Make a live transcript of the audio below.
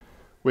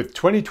With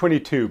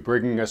 2022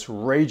 bringing us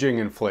raging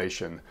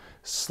inflation,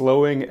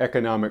 slowing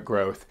economic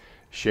growth,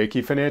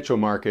 shaky financial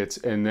markets,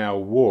 and now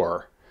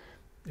war,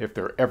 if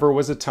there ever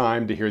was a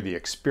time to hear the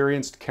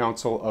experienced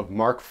counsel of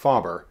Mark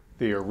Faber,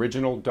 the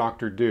original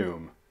Dr.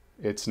 Doom,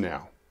 it's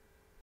now.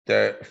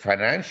 The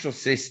financial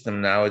system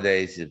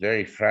nowadays is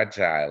very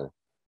fragile.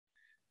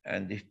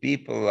 And if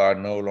people are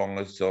no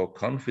longer so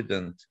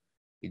confident,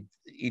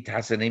 it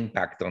has an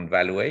impact on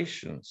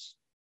valuations.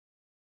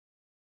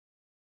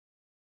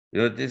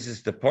 This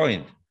is the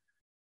point.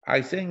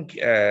 I think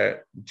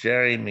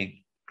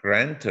Jeremy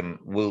Grantham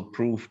will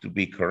prove to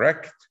be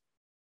correct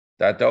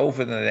that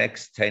over the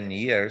next 10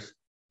 years,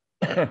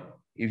 if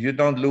you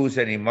don't lose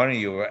any money,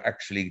 you're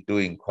actually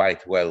doing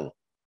quite well.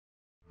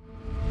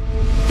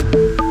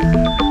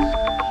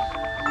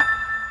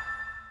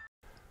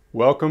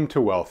 Welcome to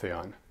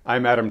Wealthion.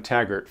 I'm Adam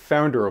Taggart,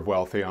 founder of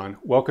Wealthion,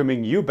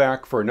 welcoming you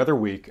back for another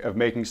week of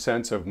making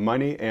sense of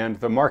money and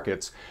the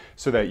markets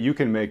so that you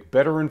can make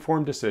better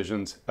informed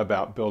decisions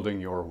about building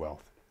your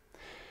wealth.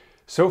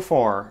 So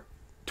far,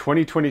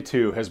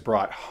 2022 has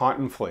brought hot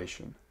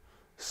inflation,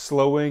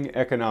 slowing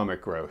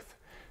economic growth,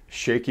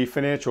 shaky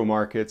financial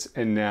markets,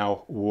 and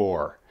now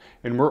war.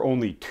 And we're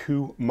only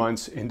 2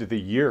 months into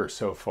the year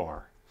so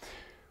far.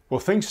 Will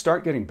things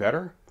start getting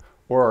better,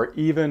 or are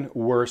even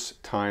worse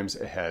times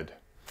ahead?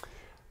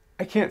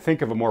 I can't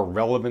think of a more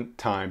relevant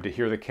time to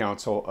hear the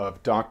counsel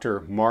of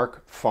Dr.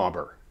 Mark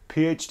Faber,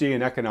 PhD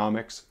in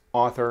economics,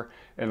 author,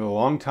 and a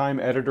longtime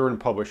editor and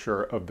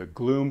publisher of the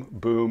Gloom,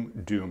 Boom,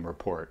 Doom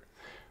Report.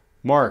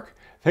 Mark,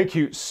 thank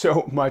you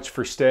so much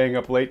for staying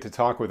up late to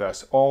talk with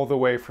us all the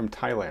way from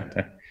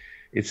Thailand.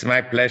 It's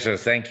my pleasure.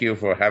 Thank you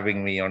for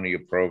having me on your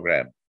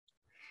program.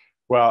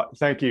 Well,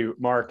 thank you,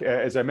 Mark.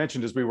 As I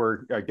mentioned, as we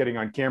were getting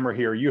on camera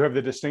here, you have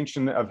the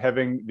distinction of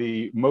having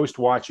the most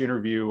watched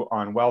interview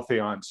on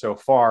Wealthion so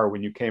far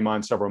when you came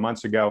on several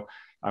months ago.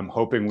 I'm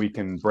hoping we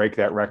can break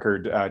that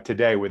record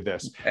today with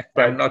this.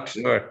 But I'm not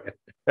sure.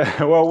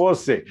 Well, we'll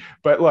see.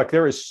 But look,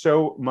 there is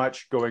so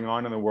much going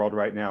on in the world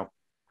right now.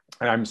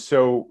 And I'm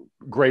so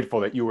grateful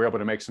that you were able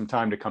to make some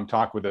time to come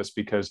talk with us,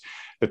 because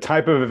the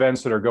type of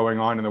events that are going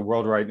on in the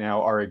world right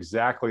now are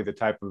exactly the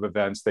type of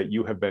events that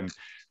you have been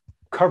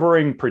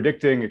covering,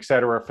 predicting, et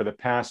cetera, for the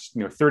past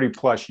 30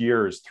 plus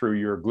years through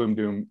your Gloom,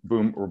 Doom,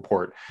 Boom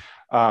report.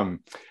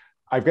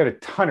 I've got a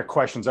ton of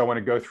questions I want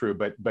to go through,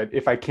 but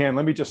if I can,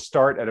 let me just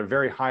start at a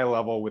very high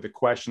level with the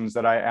questions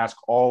that I ask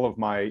all of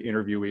my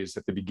interviewees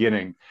at the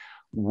beginning.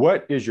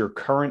 What is your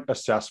current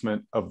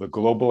assessment of the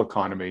global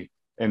economy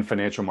and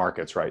financial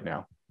markets right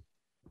now?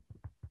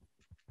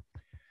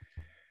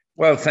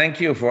 Well,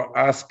 thank you for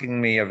asking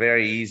me a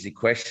very easy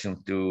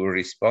question to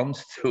respond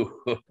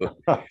to.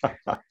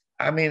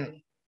 I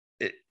mean,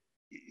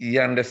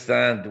 you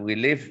understand, we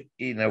live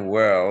in a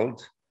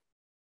world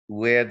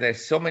where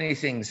there's so many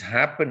things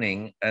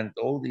happening, and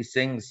all these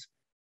things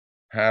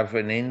have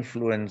an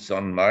influence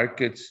on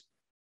markets.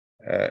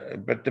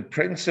 But the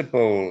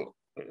principal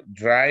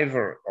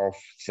driver of,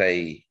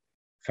 say,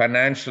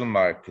 financial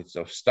markets,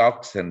 of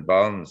stocks and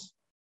bonds,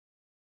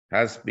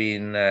 has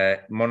been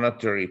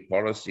monetary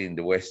policy in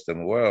the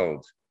Western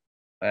world.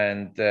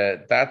 And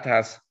that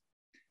has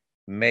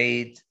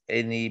made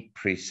any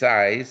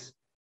precise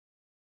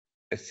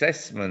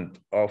assessment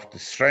of the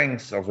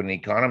strengths of an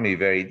economy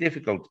very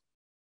difficult.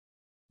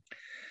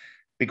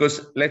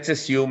 Because let's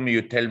assume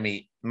you tell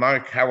me,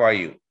 Mark, how are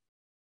you?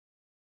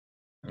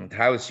 And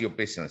how's your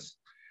business?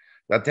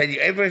 I'll tell you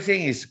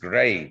everything is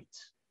great,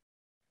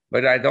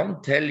 but I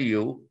don't tell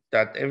you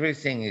that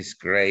everything is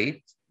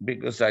great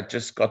because I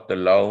just got the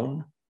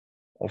loan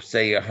of,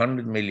 say,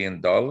 $100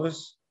 million,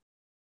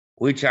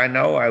 which I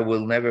know I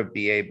will never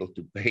be able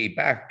to pay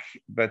back,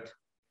 but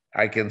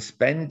I can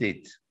spend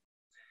it.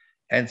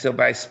 And so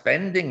by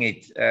spending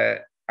it,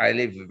 I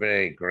live a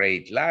very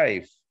great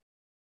life.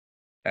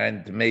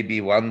 And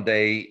maybe one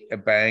day a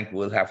bank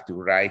will have to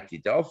write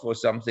it off or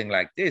something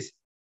like this.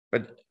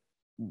 But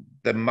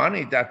the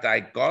money that I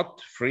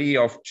got free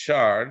of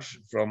charge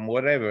from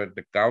whatever,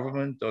 the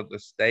government or the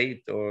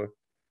state or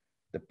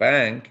the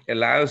bank,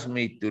 allows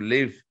me to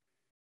live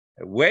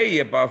way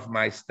above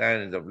my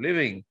standard of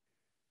living.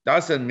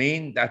 Doesn't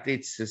mean that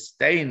it's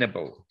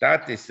sustainable.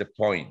 That is the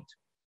point.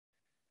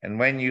 And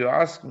when you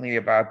ask me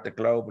about the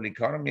global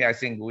economy, I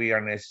think we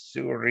are in a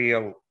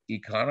surreal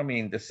economy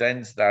in the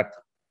sense that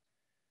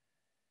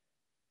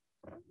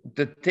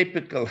the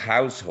typical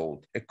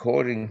household,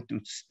 according to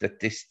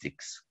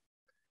statistics,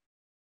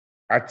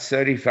 at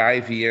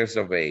 35 years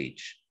of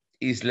age,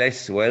 is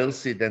less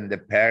wealthy than the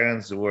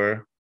parents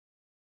were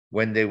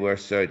when they were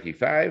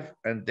 35,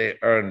 and they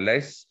earn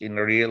less in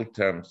real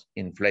terms,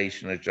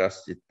 inflation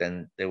adjusted,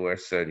 than they were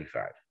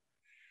 35.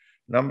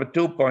 Number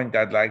 2 point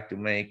I'd like to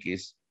make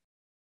is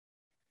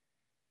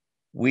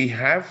we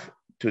have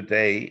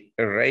today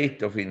a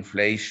rate of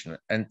inflation,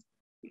 and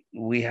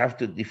we have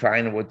to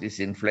define what this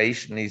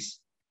inflation is.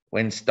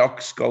 When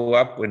stocks go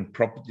up, when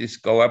properties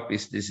go up,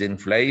 is this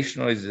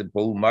inflation or is it a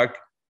bull market?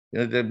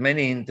 There are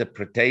many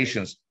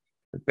interpretations,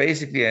 but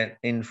basically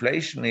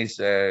inflation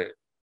is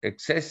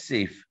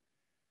excessive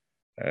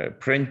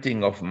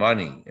printing of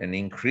money, an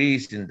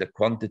increase in the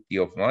quantity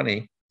of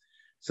money,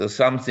 so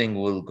something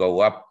will go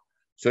up.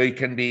 So it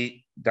can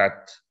be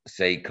that,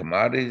 say,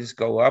 commodities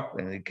go up,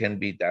 and it can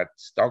be that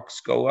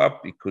stocks go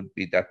up. It could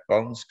be that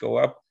bonds go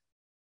up.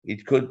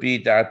 It could be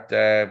that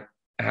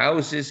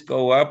houses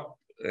go up,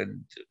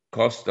 and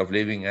cost of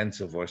living, and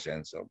so forth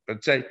and so on.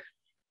 But say,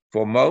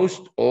 for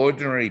most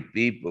ordinary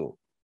people,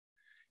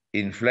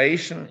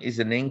 inflation is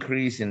an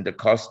increase in the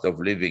cost of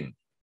living.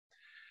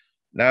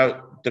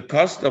 Now, the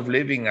cost of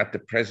living at the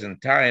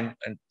present time,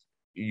 and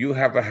you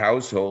have a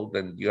household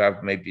and you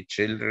have maybe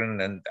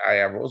children, and I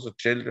have also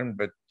children,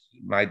 but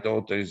my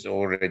daughter is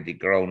already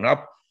grown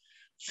up.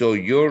 So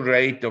your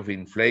rate of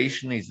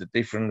inflation is a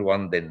different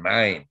one than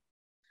mine.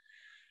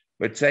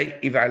 But say,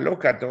 if I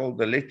look at all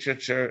the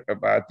literature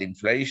about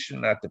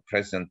inflation at the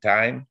present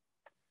time,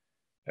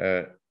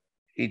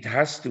 it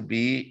has to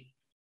be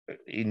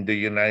in the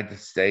United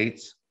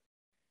States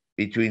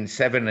between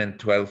 7 and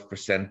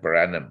 12% per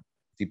annum,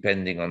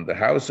 depending on the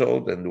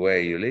household and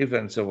where you live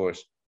and so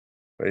forth.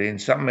 But in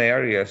some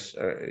areas,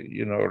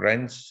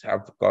 rents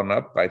have gone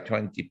up by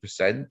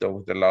 20%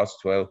 over the last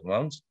 12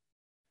 months,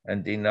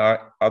 and in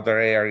other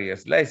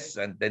areas less.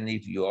 And then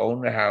if you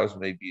own a house,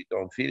 maybe you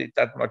don't feel it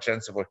that much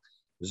and so forth.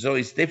 So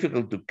it's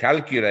difficult to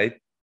calculate,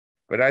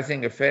 but I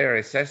think a fair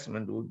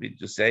assessment would be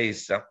to say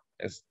is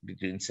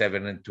between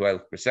 7 and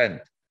 12%.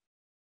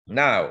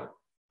 Now,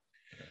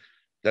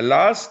 the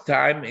last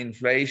time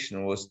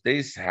inflation was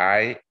this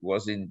high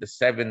was in the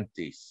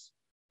 70s.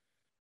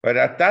 But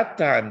at that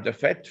time, the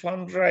Fed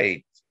fund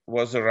rate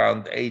was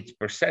around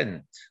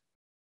 8%.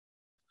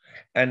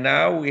 And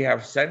now we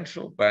have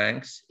central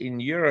banks in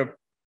Europe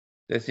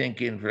that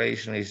think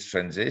inflation is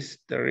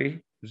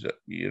transitory. So,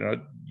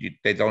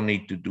 they don't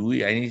need to do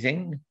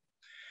anything.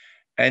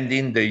 And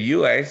in the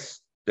US,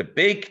 the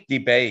big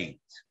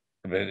debate,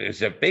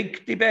 there's a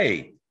big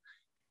debate,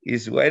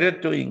 is whether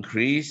to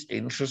increase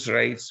interest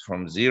rates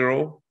from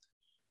 0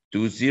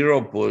 to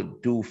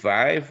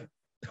 0.25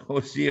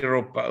 or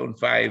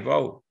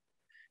 0.50.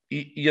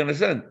 You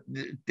understand?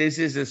 This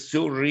is a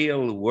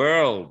surreal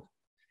world.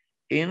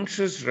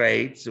 Interest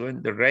rates,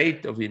 when the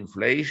rate of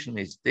inflation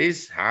is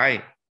this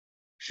high,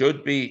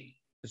 should be,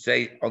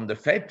 say, on the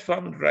Fed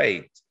fund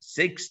rate,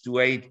 6 to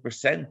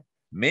 8%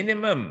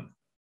 minimum.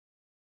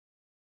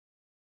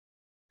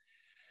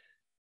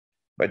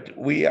 But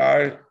we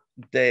are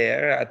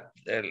there at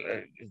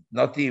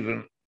not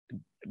even,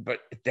 but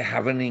they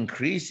haven't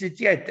increased it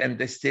yet, and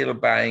they're still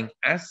buying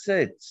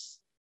assets.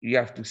 You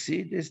have to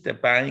see this, they're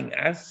buying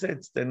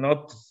assets.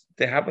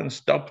 They haven't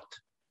stopped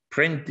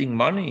printing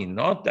money,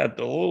 not at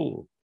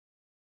all.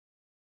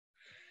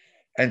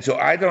 And so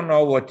I don't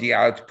know what the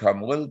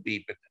outcome will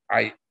be, but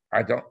I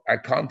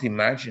can't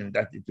imagine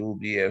that it will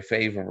be a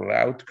favorable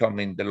outcome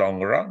in the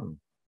long run.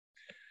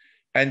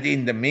 And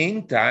in the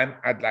meantime,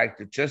 I'd like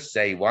to just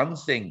say one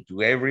thing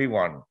to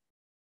everyone.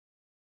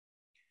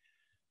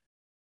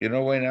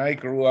 When I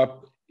grew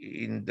up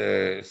in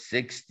the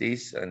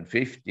 60s and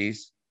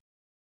 50s,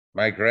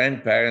 my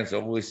grandparents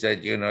always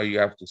said, you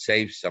have to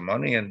save some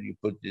money and you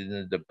put it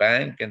in the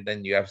bank and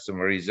then you have some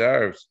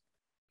reserves.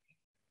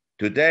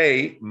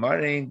 Today,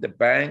 money in the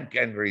bank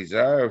and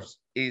reserves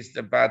is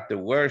about the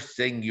worst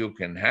thing you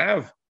can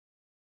have,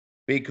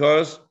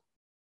 because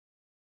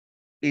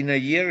in a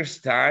year's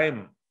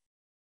time,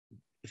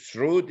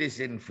 through this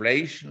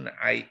inflation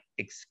I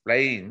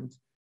explained,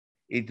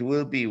 it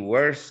will be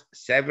worth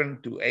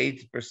 7 to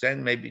 8%,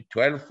 maybe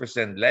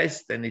 12%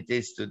 less than it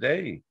is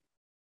today.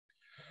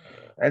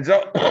 And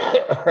so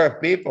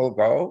people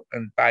go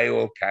and buy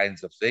all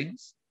kinds of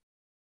things.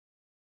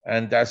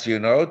 And as you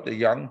know, the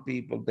young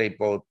people, they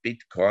bought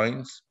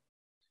Bitcoins,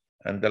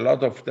 and a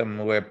lot of them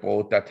were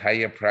bought at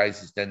higher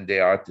prices than they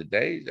are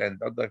today,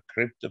 and other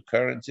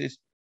cryptocurrencies.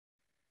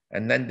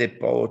 And then they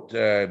bought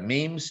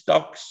meme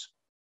stocks.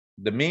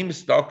 The meme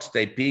stocks,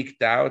 they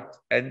peaked out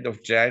end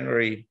of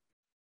January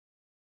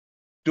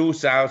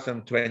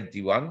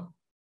 2021.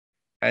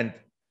 And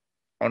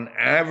on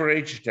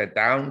average, they're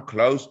down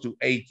close to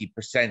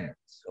 80%,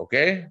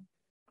 okay?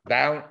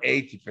 Down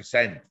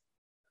 80%.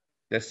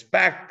 The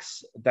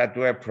SPACs that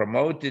were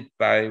promoted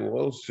by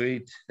Wall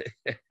Street,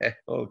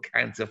 all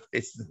kinds of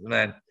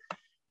businessmen,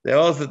 they're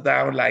also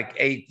down like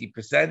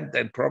 80%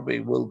 and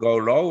probably will go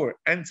lower,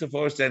 and so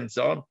forth and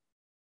so on.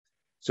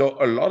 So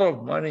a lot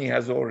of money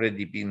has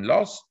already been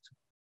lost.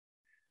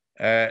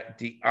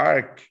 The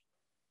ARK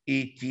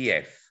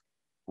ETF,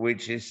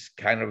 which is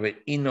kind of an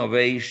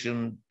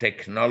innovation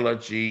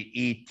technology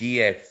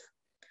ETF,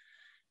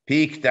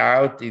 peaked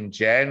out in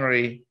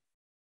January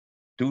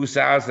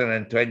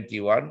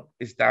 2021,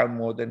 is down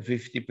more than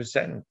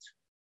 50%.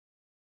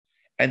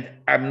 And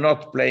I'm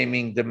not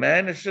blaming the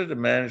manager. The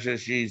manager,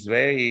 she's a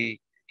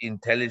very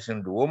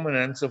intelligent woman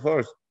and so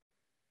forth.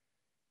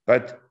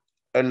 But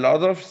a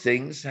lot of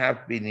things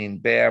have been in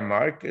bear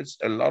markets.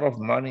 A lot of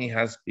money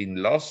has been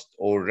lost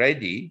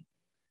already.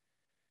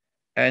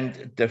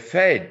 And the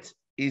Fed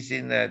is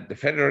the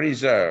Federal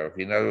Reserve,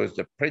 in other words,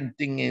 the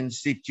printing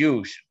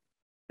institution.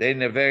 They're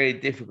in a very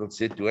difficult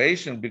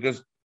situation,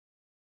 because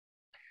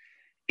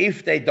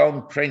if they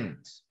don't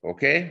print,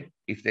 okay,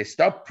 if they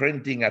stop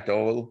printing at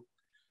all,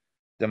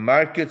 the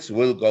markets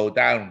will go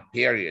down,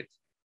 period,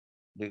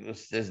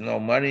 because there's no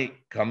money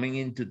coming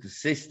into the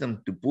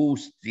system to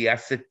boost the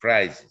asset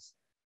prices.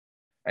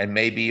 And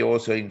maybe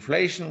also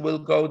inflation will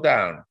go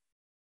down,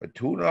 but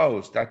who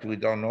knows? That we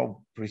don't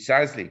know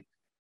precisely.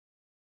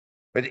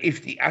 But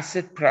if the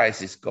asset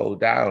prices go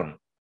down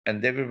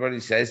and everybody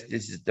says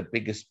this is the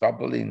biggest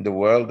bubble in the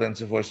world and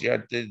so forth, yeah,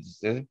 there's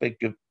a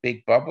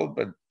big bubble,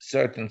 but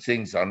certain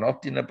things are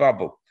not in a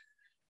bubble.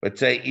 But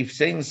say if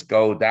things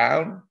go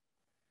down,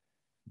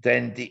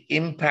 then the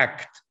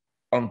impact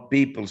on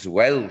people's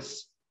wealth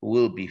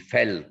will be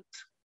felt.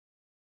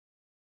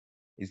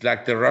 It's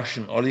like the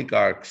Russian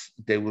oligarchs.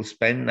 They will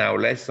spend now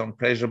less on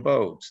pleasure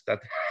boats. That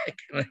I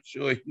can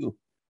assure you.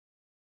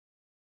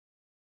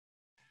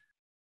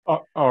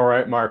 All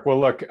right, Mark. Well,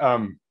 look,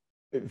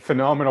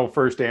 phenomenal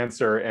first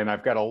answer. And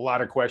I've got a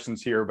lot of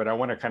questions here, but I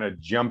want to kind of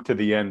jump to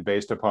the end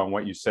based upon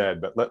what you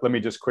said. But let me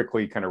just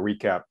quickly kind of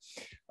recap.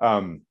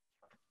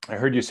 I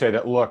heard you say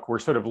that, look, we're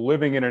sort of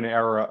living in an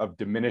era of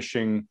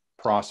diminishing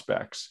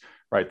prospects,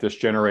 right? This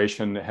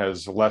generation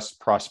has less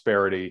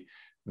prosperity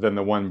than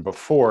the one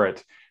before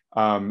it.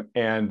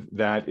 And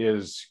that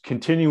is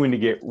continuing to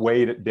get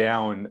weighed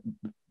down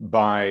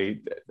by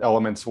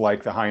elements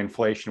like the high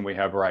inflation we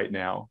have right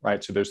now,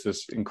 right? So there's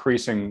this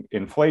increasing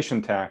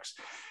inflation tax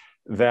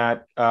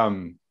that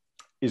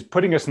is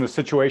putting us in the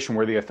situation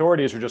where the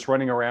authorities are just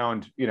running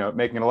around,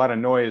 making a lot of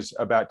noise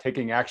about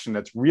taking action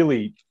that's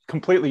really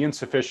completely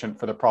insufficient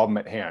for the problem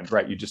at hand,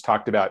 right? You just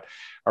talked about,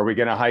 are we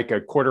going to hike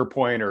a quarter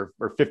point or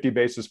 50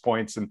 basis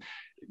points? And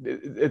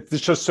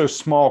it's just so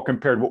small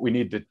compared to what we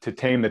need to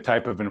tame the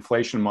type of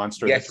inflation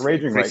monster that's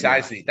raging right now.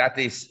 Precisely. That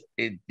is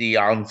the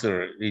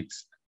answer.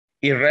 It's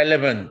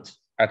irrelevant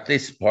at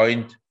this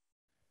point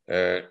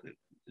to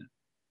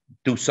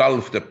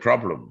solve the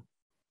problem.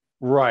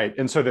 Right.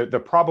 And so the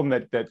problem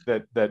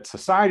that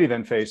society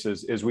then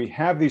faces is we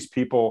have these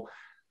people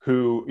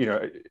who,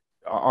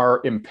 are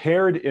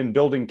impaired in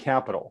building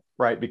capital,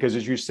 right? Because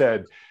as you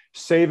said,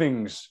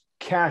 savings,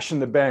 cash in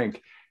the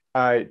bank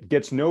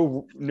gets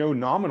no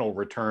nominal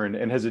return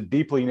and has a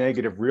deeply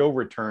negative real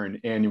return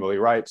annually,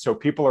 right? So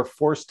people are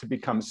forced to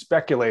become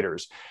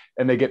speculators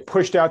and they get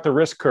pushed out the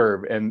risk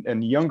curve,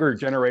 and younger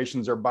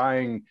generations are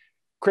buying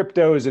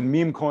cryptos and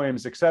meme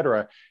coins, et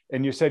cetera.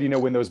 And you said,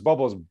 when those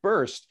bubbles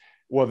burst,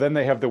 well, then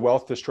they have the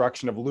wealth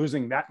destruction of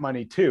losing that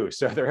money too.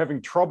 So they're having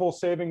trouble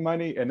saving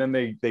money, and then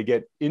they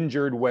get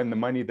injured when the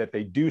money that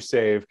they do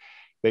save,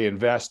 they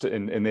invest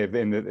and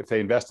if they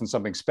invest in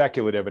something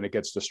speculative and it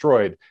gets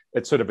destroyed,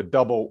 it's sort of a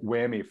double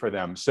whammy for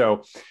them.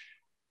 So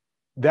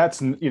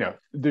that's,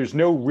 there's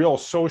no real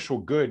social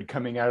good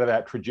coming out of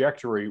that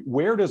trajectory.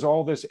 Where does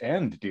all this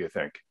end, do you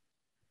think?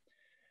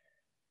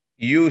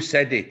 You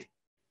said it.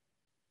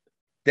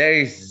 There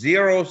is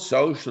zero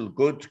social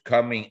good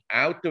coming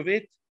out of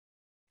it.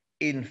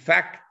 In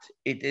fact,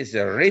 it is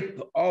a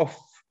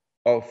rip-off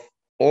of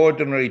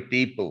ordinary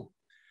people.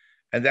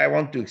 And I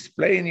want to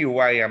explain you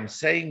why I'm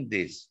saying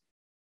this.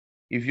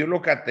 If you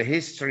look at the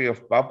history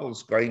of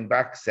bubbles going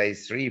back, say,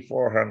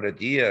 300-400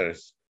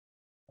 years,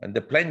 and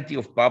there are plenty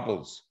of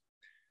bubbles,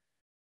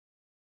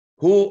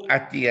 who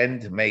at the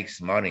end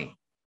makes money?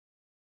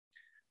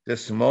 The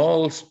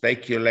small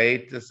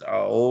speculators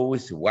are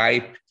always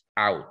wiped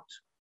out.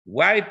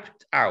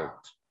 Wiped out.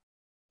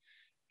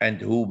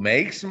 And who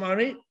makes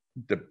money?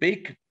 The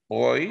big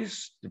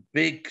boys, the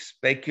big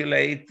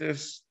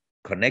speculators,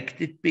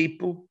 connected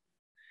people,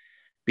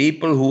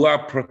 people who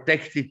are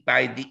protected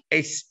by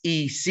the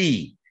SEC,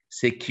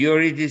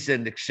 Securities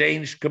and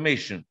Exchange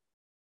Commission.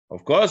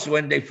 Of course,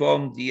 when they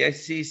formed the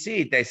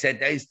SEC, they said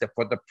that is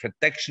for the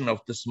protection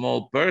of the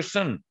small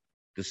person,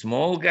 the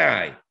small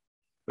guy.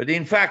 But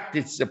in fact,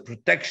 it's the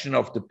protection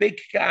of the big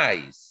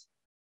guys.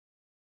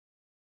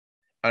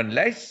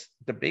 Unless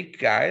the big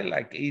guy,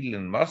 like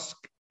Elon Musk,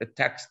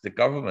 attacks the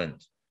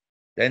government,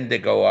 then they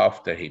go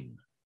after him.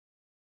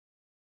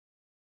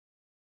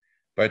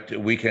 But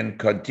we can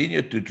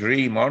continue to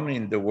dream on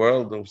in the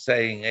world of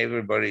saying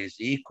everybody is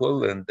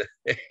equal and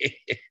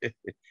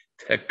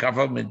the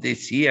government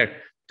is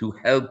here to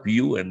help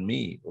you and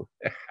me.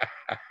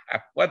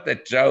 What a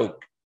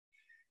joke.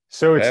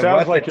 So it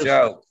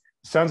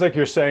sounds like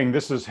you're saying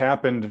this has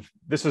happened.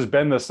 This has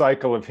been the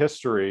cycle of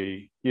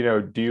history.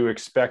 Do you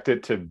expect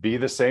it to be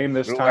the same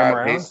this time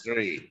around?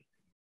 History.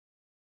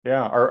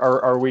 Yeah.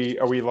 Are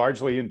we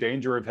largely in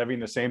danger of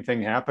having the same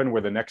thing happen,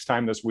 where the next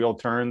time this wheel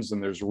turns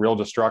and there's real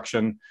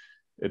destruction,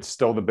 it's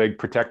still the big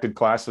protected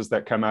classes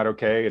that come out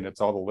okay, and it's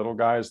all the little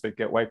guys that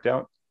get wiped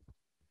out?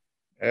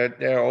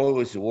 There are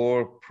always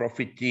war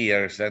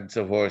profiteers and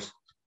so forth.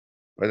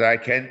 But I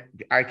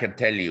can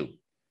tell you,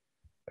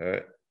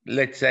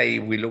 let's say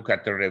we look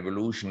at the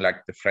revolution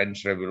like the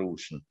French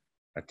Revolution.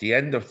 At the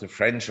end of the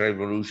French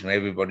Revolution,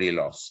 everybody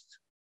lost.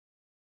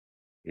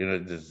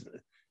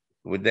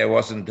 There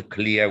wasn't a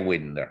clear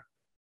winner.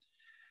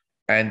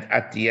 And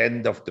at the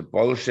end of the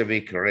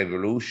Bolshevik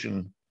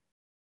Revolution,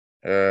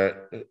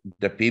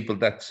 the people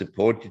that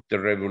supported the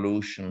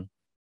revolution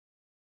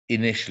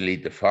initially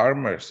the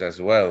farmers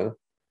as well.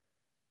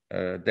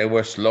 They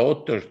were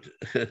slaughtered.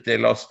 They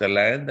lost the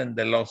land and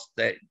they lost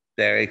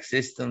their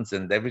existence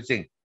and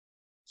everything.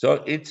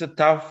 So it's a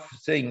tough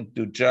thing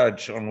to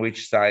judge on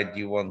which side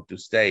you want to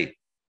stay.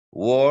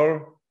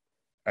 War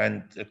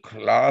and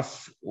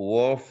class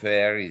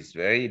warfare is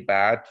very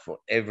bad for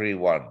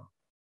everyone,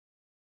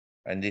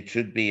 and it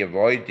should be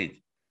avoided.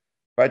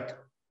 But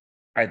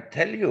I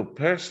tell you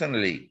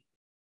personally,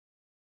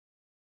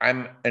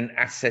 I'm an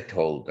asset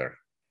holder.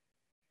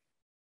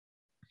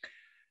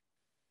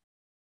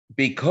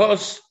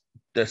 Because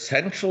the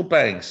central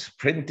banks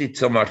printed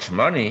so much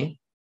money,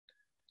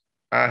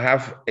 I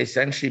have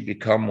essentially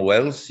become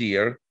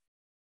wealthier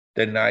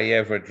than I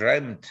ever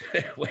dreamt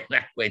when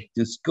I went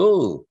to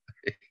school.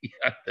 You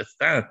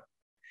understand?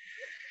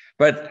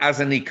 But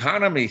as an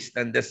economist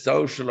and a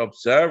social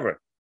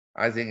observer,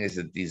 I think it's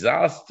a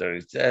disaster.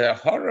 It's a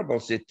horrible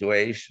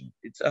situation.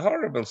 It's a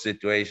horrible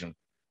situation.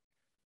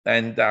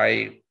 And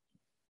I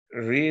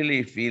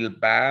really feel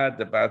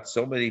bad about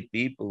so many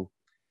people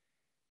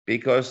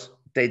because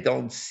they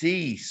don't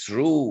see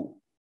through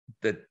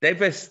the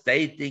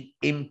devastating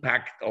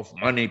impact of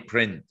money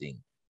printing.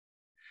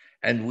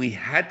 And we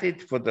had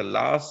it for the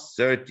last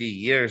 30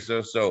 years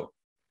or so.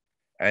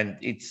 And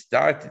it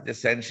started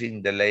essentially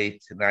in the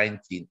late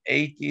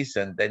 1980s,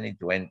 and then it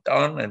went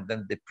on, and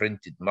then they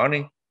printed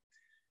money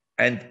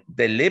and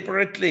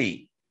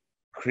deliberately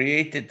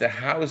created the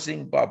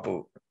housing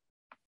bubble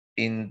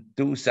in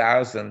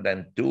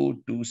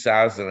 2002,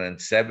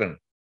 2007.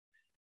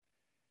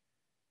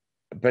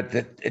 But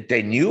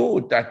they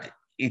knew that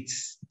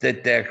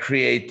they're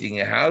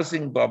creating a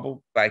housing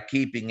bubble by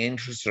keeping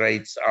interest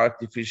rates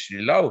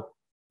artificially low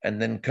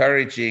and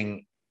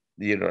encouraging,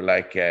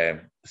 like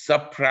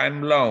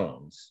subprime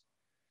loans.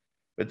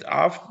 But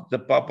after the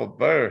bubble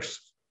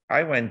burst,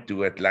 I went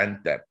to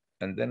Atlanta,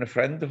 and then a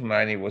friend of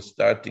mine, he was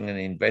starting an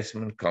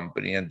investment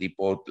company, and he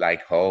bought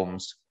like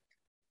homes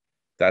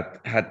that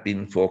had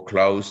been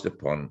foreclosed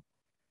upon.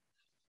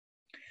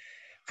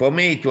 For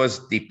me, it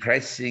was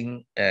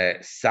depressing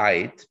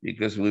sight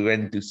because we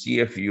went to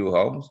see a few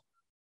homes.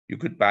 You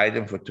could buy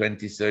them for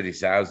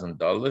 $20,000,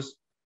 $30,000,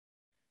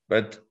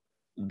 but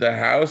the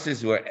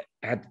houses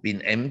had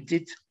been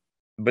emptied,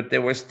 but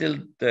there were still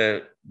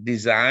the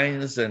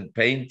designs and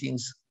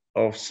paintings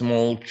of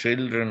small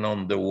children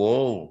on the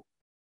wall.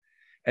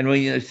 And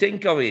when you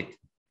think of it,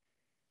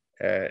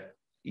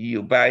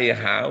 you buy a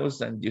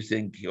house and you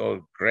think,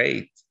 oh,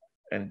 great,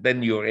 and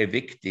then you're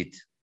evicted.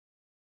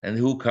 And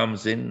who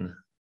comes in?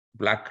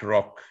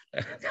 BlackRock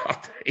and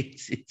other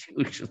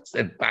institutions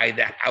and buy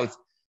the house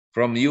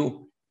from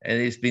you,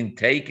 and it's been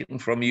taken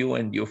from you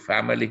and your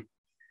family.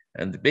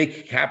 And the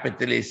big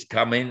capitalists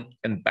come in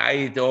and buy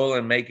it all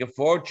and make a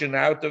fortune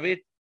out of it.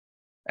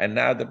 And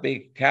now the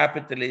big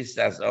capitalists,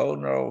 as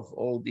owner of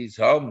all these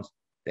homes,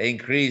 they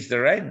increase the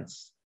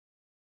rents.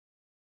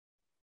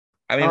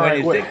 I mean,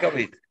 when you think of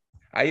it,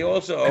 I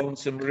also own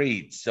some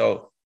REITs.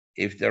 So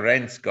if the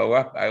rents go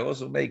up, I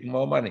also make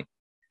more money.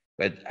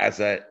 But as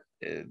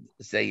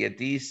say a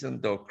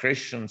decent or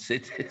Christian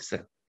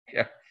citizen,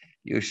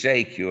 you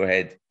shake your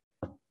head.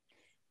 All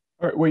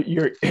right, well,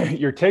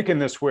 you're taking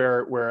this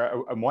where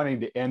I'm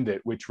wanting to end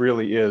it, which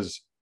really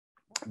is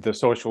the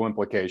social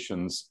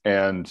implications.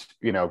 And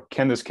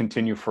can this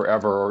continue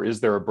forever, or is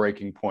there a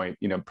breaking point?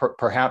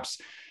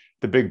 Perhaps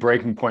the big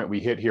breaking point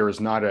we hit here is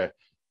not an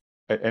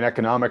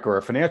economic or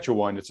a financial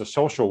one, it's a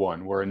social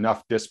one where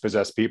enough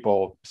dispossessed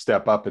people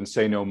step up and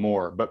say no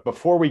more. But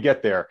before we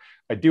get there,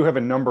 I do have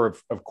a number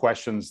of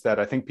questions that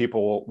I think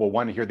people will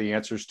want to hear the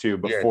answers to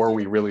before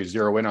we really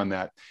zero in on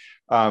that.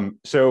 When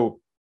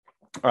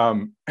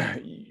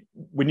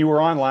you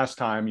were on last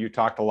time, you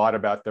talked a lot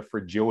about the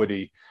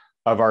fragility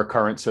of our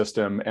current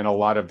system and a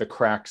lot of the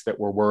cracks that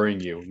were worrying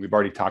you. We've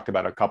already talked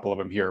about a couple of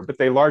them here, but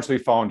they largely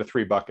fall into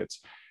three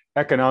buckets: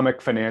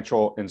 economic,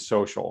 financial, and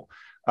social.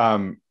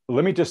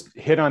 Let me just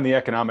hit on the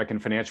economic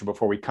and financial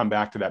before we come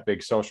back to that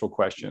big social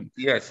question.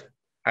 Yes,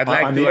 I'd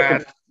like to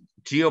add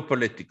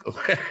geopolitical.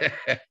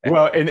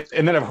 Well,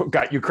 and then I've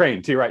got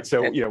Ukraine too, right?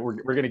 So we're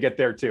going to get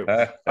there too.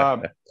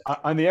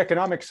 On the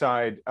economic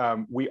side,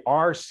 we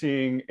are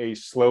seeing a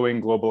slowing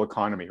global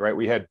economy, right?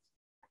 We had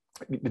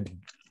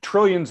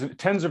trillions,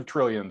 tens of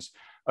trillions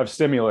of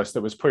stimulus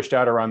that was pushed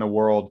out around the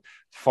world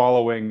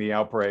following the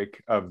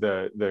outbreak of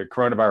the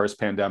coronavirus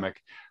pandemic.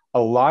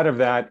 A lot of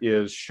that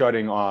is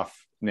shutting off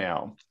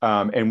now.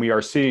 And we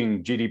are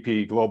seeing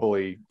GDP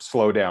globally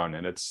slow down,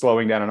 and it's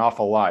slowing down an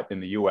awful lot in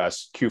the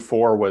US.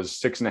 Q4 was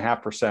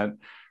 6.5%.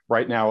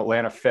 Right now,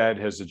 Atlanta Fed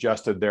has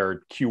adjusted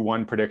their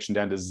Q1 prediction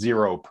down to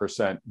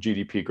 0%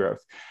 GDP growth.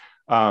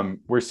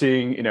 We're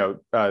seeing,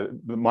 the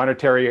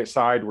monetary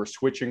side, we're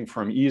switching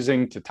from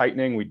easing to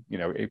tightening.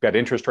 We've got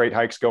interest rate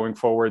hikes going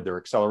forward. They're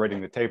accelerating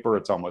the taper.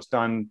 It's almost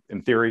done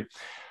in theory.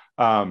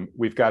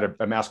 We've got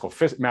a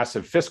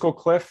massive fiscal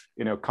cliff.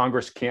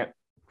 Congress can't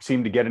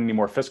seem to get any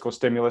more fiscal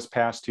stimulus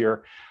passed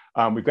here.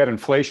 We've got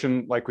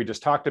inflation, like we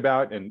just talked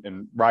about,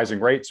 and rising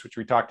rates, which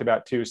we talked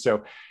about too.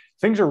 So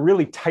things are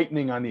really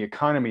tightening on the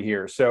economy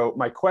here. So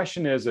my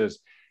question is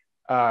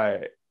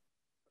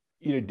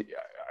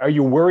are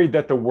you worried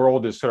that the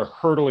world is sort of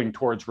hurtling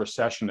towards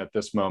recession at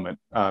this moment,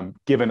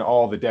 given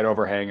all the debt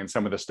overhang and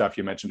some of the stuff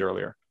you mentioned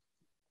earlier?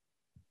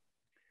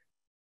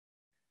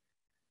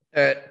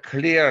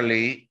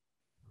 Clearly,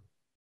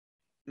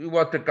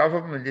 what the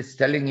government is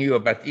telling you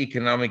about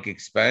economic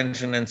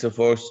expansion and so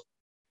forth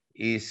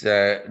is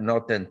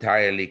not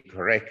entirely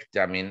correct.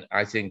 I mean,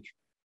 I think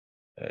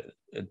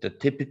the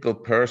typical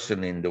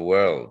person in the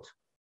world,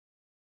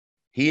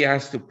 he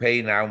has to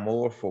pay now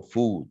more for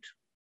food,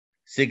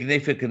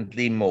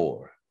 significantly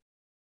more.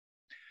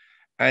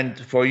 And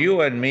for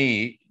you and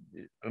me,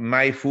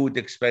 my food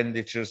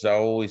expenditures are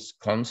always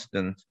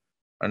constant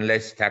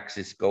unless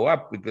taxes go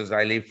up, because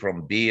I live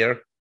from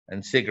beer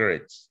and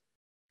cigarettes.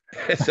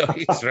 So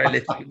it's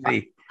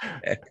relatively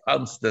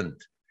constant.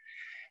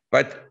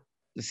 But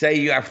say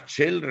you have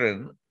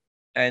children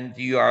and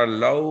you are a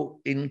low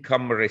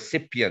income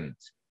recipient,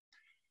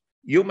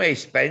 you may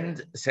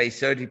spend, say,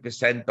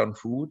 30% on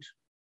food,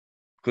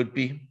 could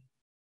be.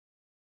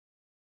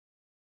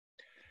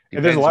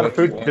 And there's a lot of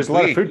food. There's a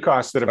lot of food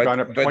costs that have gone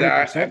up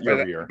 20% year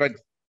over year. But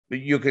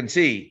you can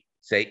see,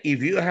 say,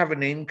 if you have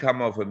an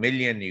income of $1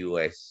 million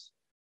US,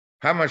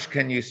 how much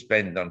can you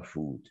spend on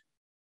food?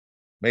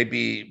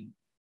 Maybe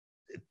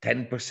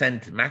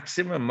 10%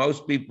 maximum.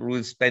 Most people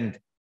will spend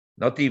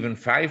not even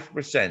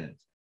 5%.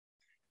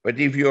 But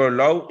if you're a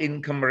low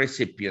income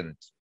recipient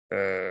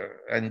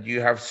and you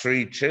have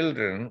 3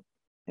 children,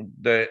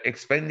 the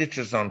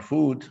expenditures on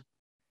food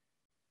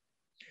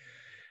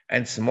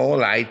and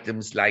small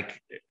items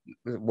like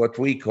what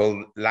we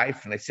call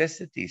life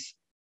necessities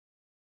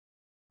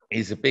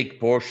is a big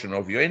portion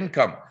of your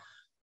income.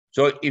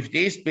 So if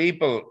these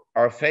people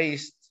are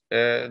faced,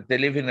 they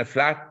live in a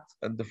flat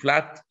and the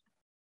flat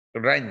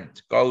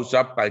rent goes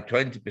up by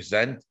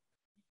 20%,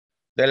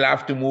 they'll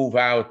have to move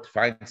out,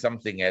 find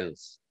something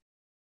else.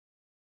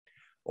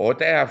 Or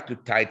they have to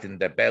tighten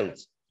their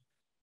belts.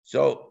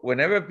 So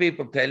whenever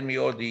people tell me,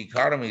 oh, the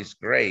economy is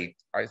great,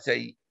 I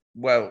say,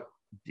 well,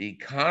 the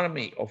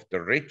economy of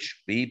the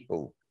rich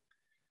people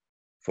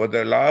for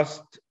the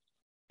last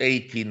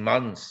 18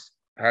 months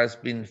has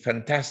been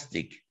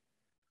fantastic.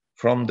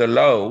 From the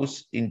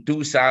lows in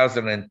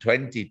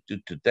 2020 to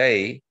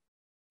today,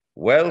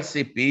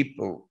 wealthy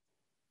people,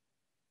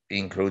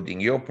 including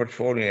your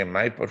portfolio and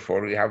my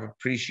portfolio, have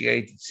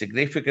appreciated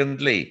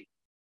significantly,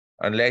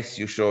 unless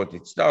you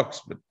shorted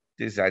stocks, but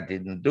this I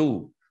didn't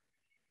do.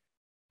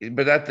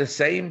 But at the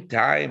same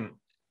time,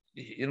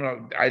 you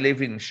know, I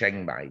live in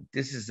Chiang Mai.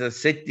 This is a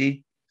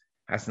city,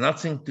 has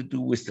nothing to do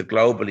with the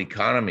global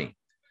economy,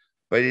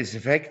 but it's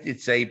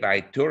affected, say, by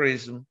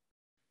tourism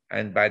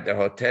and by the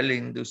hotel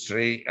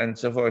industry and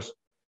so forth.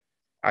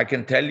 I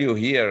can tell you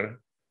here,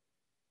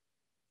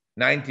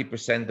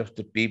 90% of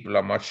the people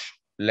are much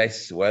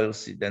less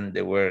wealthy than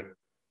they were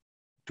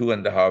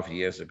 2.5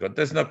 years ago.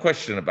 There's no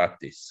question about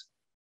this.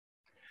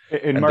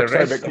 And Mark, the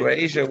rest of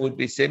Asia would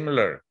be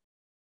similar.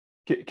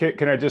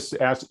 Can I just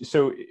ask,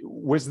 so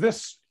was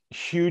this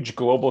huge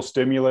global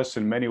stimulus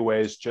in many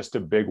ways just a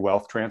big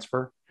wealth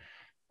transfer,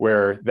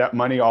 where that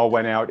money all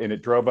went out and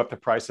it drove up the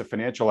price of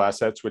financial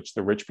assets, which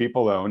the rich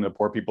people own, the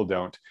poor people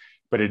don't,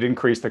 but it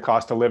increased the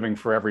cost of living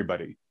for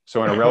everybody?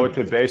 So on a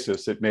relative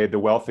basis, it made the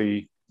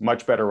wealthy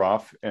much better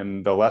off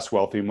and the less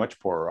wealthy much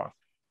poorer off.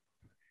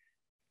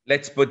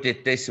 Let's put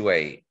it this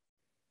way.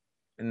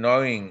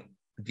 Knowing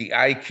the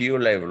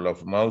IQ level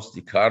of most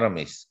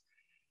economists,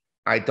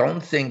 I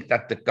don't think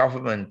that the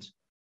government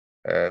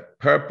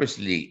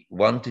purposely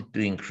wanted to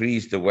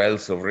increase the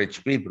wealth of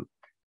rich people.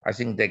 I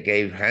think they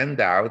gave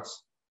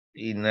handouts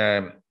in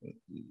a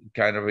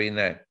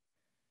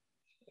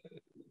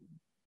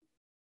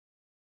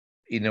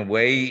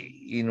way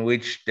in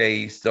which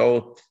they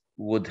thought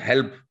would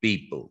help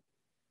people.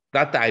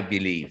 That I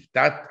believe.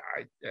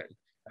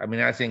 I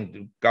mean, I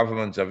think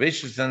governments are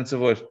vicious and so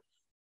forth,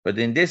 but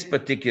in this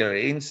particular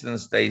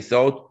instance, they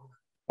thought,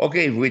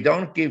 okay, if we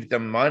don't give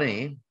them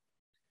money,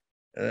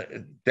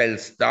 they'll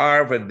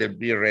starve and there'll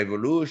be a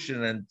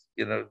revolution and,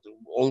 you know,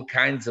 all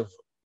kinds of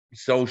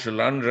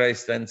social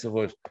unrest and so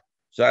forth.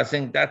 So I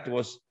think that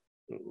was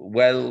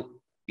well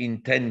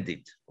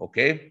intended,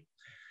 okay?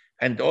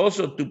 And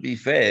also, to be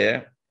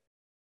fair,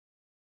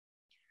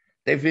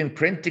 they've been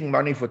printing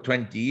money for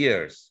 20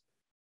 years,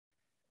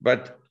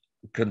 but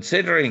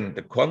considering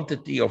the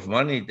quantity of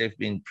money they've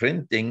been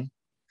printing,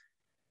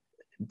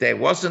 there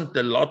wasn't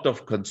a lot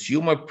of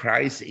consumer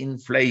price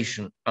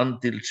inflation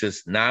until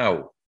just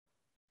now.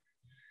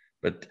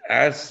 But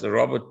as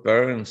Robert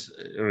Burns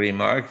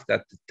remarked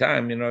at the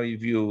time, you know,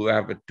 if you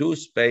have a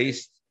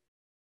toothpaste,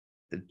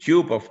 the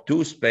tube of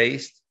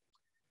toothpaste,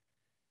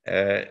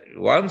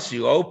 once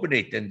you open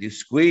it and you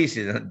squeeze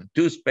it and the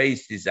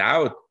toothpaste is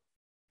out,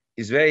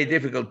 it's very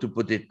difficult to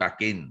put it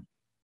back in.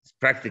 It's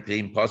practically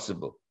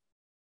impossible.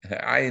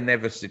 I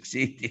never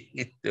succeeded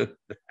in doing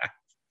that.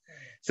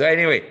 So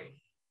anyway,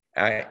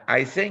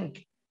 I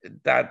think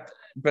that,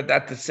 but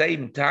at the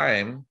same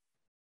time,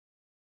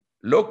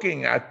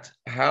 looking at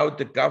how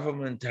the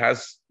government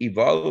has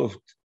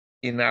evolved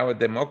in our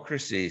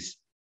democracies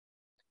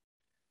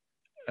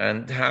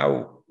and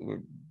how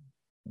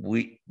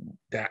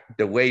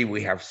the way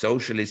we have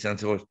socialism and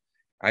so forth.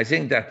 I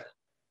think that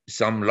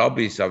some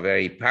lobbies are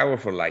very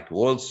powerful, like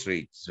Wall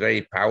Street is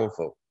very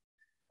powerful.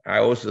 I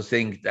also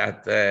think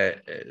that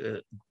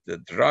the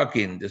drug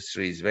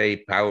industry is very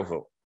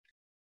powerful.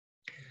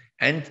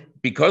 And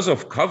because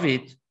of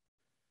COVID,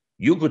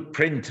 you could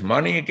print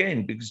money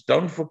again, because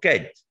don't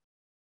forget,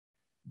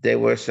 there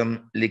were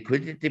some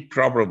liquidity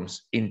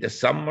problems in the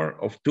summer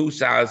of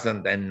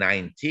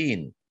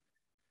 2019,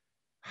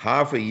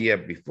 half a year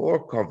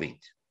before COVID.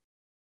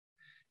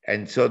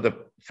 And so the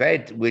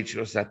Fed, which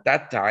was at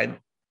that time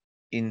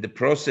in the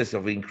process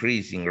of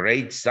increasing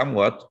rates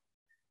somewhat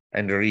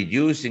and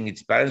reducing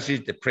its balance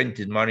sheet, they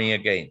printed money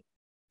again.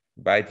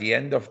 By the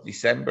end of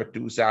December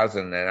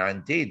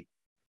 2019,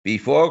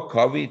 before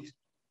COVID,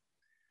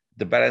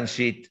 the balance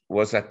sheet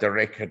was at the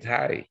record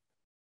high.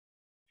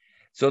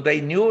 So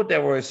they knew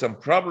there were some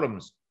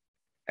problems,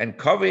 and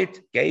COVID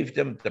gave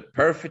them the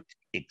perfect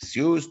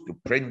excuse to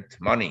print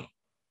money.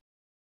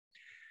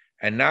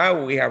 And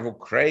now we have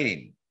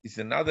Ukraine. It's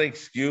another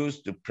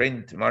excuse to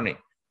print money.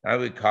 Now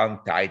we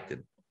can't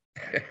tighten.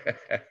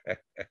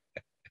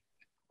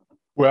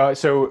 Well,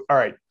 so, all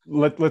right,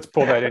 let's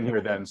pull that in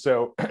here then.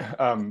 So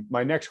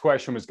my next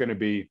question was going to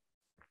be,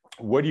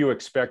 what do you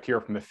expect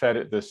here from the Fed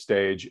at this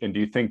stage? And do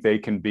you think they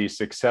can be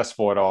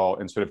successful at all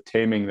in sort of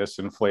taming this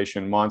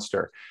inflation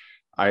monster?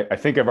 I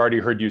think I've already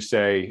heard you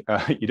say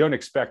you don't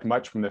expect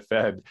much from the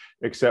Fed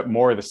except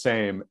more of the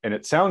same. And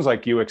it sounds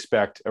like you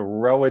expect a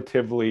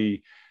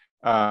relatively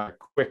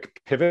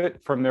quick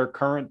pivot from their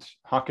current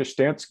hawkish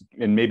stance,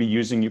 and maybe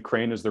using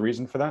Ukraine as the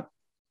reason for that.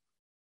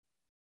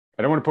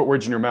 I don't want to put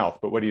words in your mouth,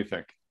 but what do you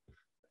think?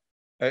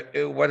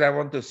 What I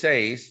want to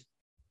say is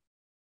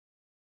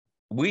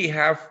we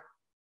have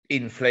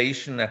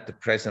inflation at the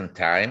present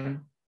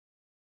time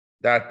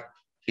that,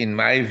 in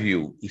my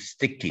view, is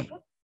sticky,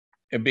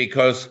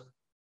 because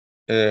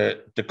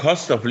the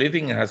cost of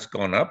living has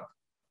gone up.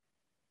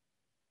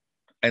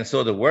 And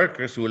so the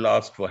workers will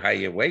ask for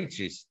higher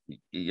wages,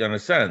 you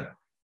understand?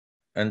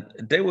 And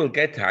they will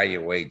get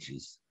higher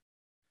wages.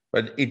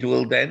 But it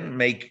will then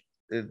make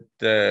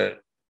the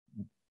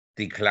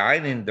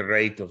decline in the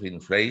rate of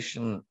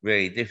inflation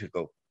very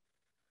difficult.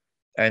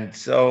 And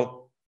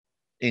so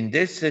in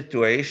this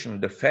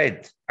situation, the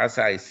Fed, as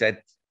I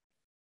said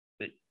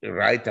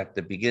right at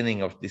the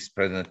beginning of this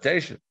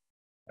presentation,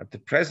 at the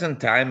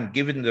present time,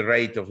 given the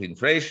rate of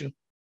inflation,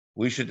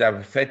 we should have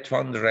a Fed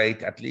fund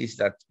rate at least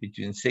at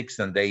between 6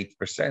 and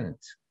 8%.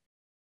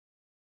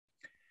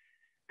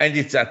 And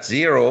it's at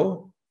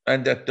 0,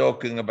 and they're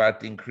talking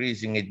about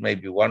increasing it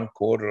maybe 1/4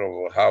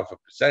 or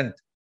 0.5%,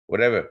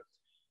 whatever.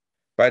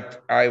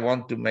 But I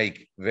want to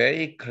make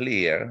very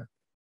clear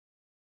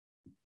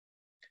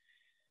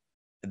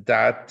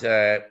that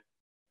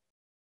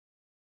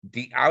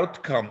the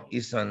outcome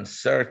is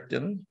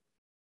uncertain,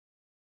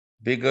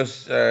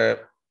 because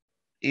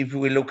if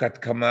we look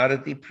at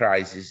commodity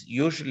prices,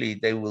 usually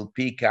they will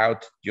peak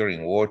out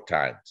during war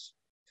times.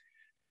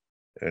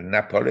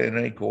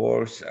 Napoleonic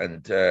Wars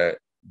and the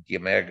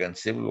American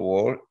Civil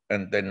War,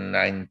 and then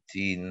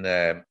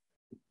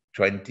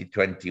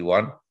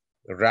 2021,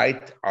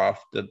 right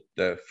after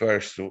the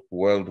First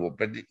World War.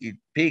 But it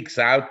peaks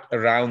out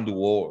around the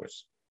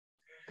wars.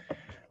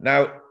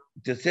 Now,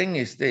 the thing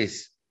is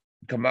this,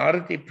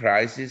 commodity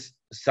prices,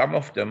 some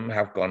of them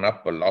have gone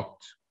up a lot.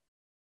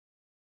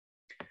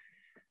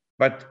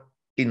 But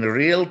in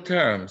real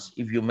terms,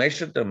 if you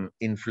measure them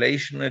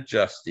inflation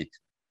adjusted,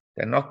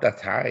 they're not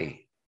that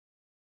high.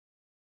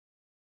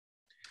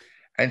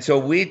 And so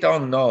we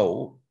don't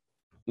know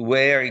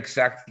where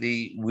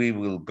exactly we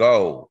will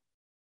go.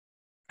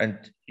 And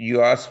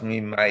you asked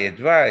me my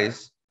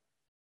advice.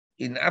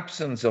 In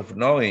absence of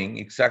knowing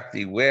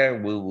exactly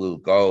where we will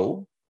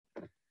go,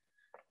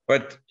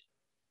 but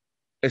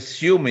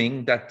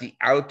assuming that the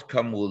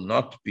outcome will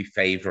not be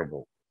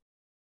favorable.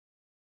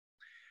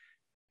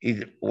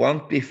 It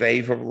won't be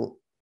favorable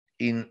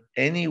in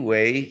any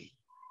way,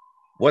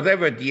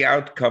 whatever the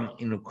outcome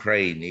in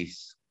Ukraine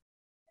is.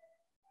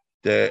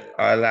 The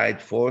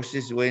Allied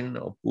forces win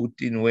or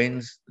Putin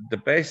wins, the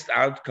best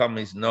outcome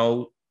is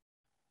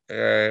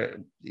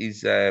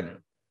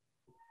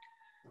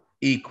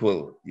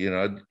equal. You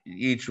know,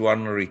 each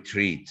one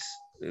retreats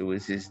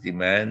with his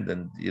demand,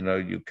 and you know,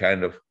 you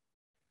kind of.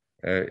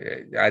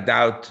 I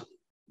doubt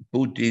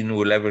Putin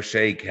will ever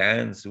shake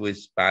hands with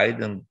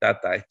Biden.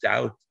 That I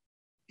doubt.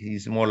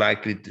 He's more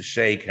likely to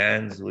shake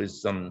hands with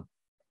some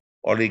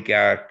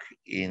oligarch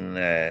in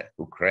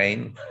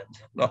Ukraine,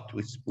 not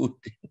with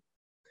Putin.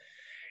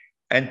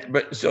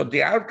 But so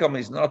the outcome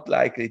is not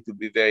likely to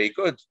be very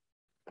good.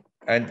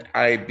 And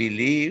I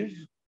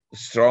believe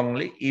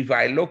strongly, if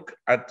I look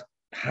at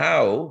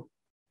how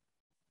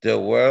the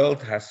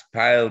world has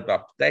piled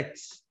up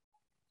debts,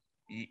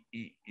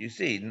 you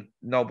see,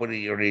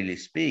 nobody really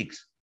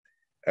speaks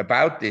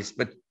about this,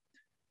 but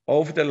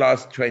over the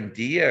last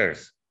 20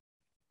 years,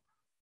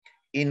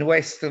 in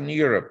Western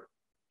Europe,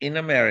 in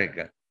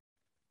America,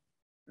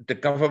 the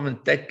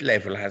government debt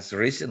level has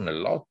risen a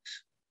lot.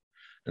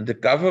 And the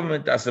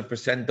government as a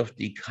percent of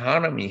the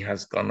economy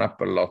has gone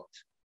up a lot.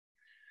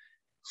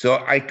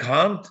 So I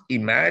can't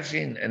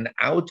imagine an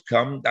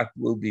outcome that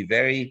will be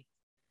very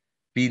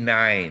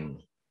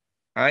benign.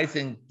 I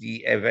think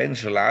the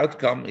eventual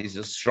outcome is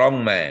a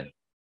strong man,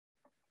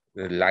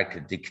 like a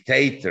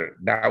dictator.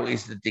 Now,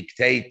 is the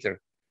dictator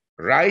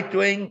right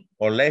wing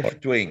or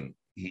left wing?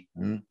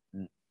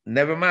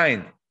 Never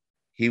mind,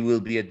 he will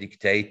be a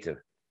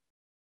dictator.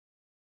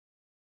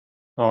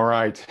 All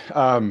right.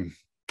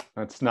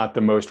 That's not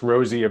the most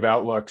rosy of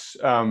outlooks.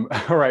 All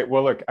right.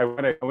 Well, look, I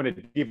want to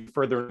dig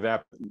further into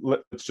that.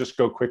 Let's just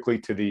go quickly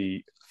to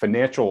the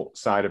financial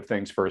side of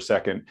things for a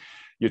second.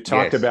 You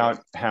talked about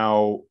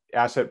how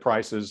asset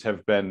prices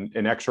have been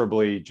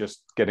inexorably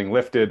just getting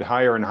lifted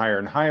higher and higher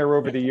and higher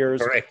over the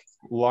years, Correct.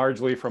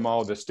 Largely from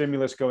all the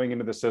stimulus going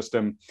into the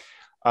system.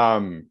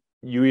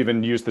 You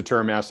even used the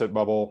term asset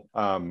bubble.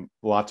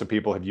 Lots of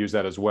people have used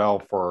that as well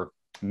for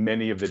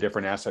many of the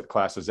different asset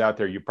classes out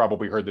there. You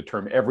probably heard the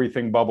term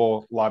everything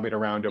bubble lobbied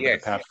around over the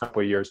past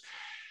couple of years.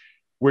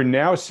 We're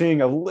now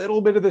seeing a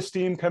little bit of the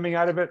steam coming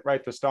out of it,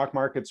 right? The stock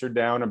markets are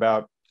down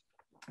about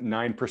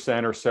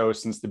 9% or so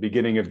since the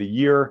beginning of the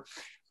year.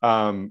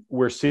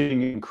 We're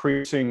seeing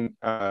increasing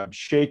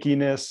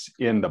shakiness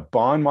in the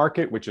bond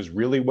market, which is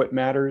really what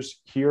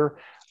matters here.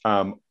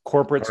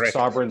 Corporates, Correct.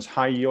 sovereigns,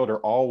 high yield are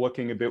all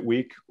looking a bit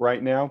weak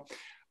right now.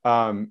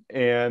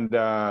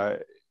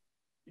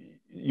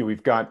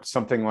 We've got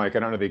something like, I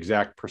don't know the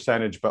exact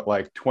percentage, but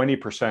like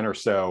 20% or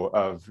so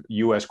of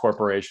US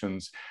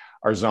corporations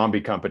are zombie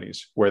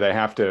companies where they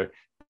have to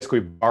basically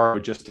borrow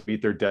just to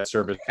meet their debt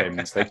service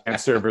payments. They can't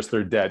service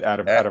their debt out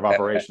of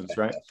operations,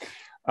 right?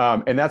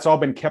 And that's all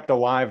been kept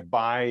alive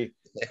by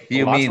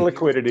lots of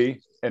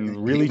liquidity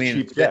and really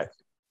cheap debt.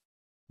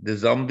 The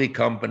zombie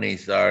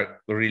companies are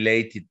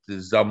related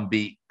to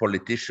zombie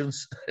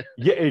politicians.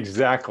 Yeah,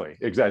 exactly.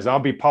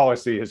 Zombie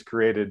policy has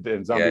created,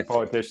 and zombie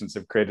politicians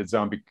have created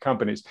zombie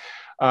companies.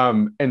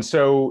 And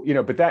so,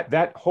 but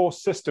that whole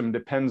system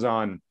depends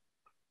on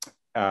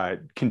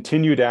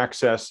continued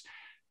access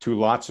to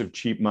lots of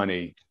cheap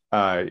money,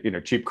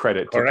 cheap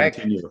credit to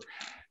continue.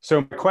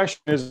 So my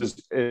question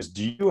is,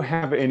 do you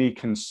have any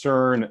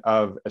concern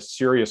of a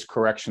serious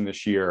correction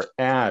this year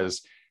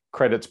as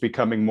credit's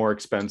becoming more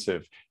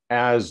expensive,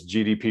 as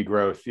GDP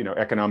growth,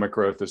 economic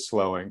growth is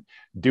slowing?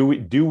 Do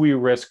we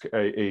risk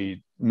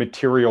a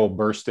material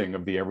bursting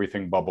of the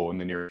everything bubble in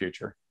the near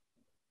future?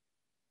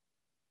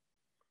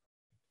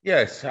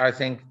 Yes, I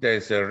think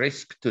there's a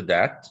risk to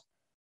that.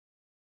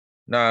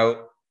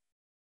 Now,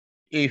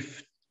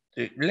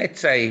 let's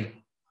say,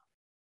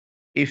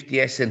 if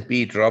the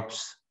S&P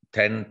drops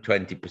 10,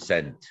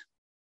 20%,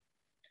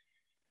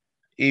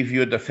 if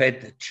you're the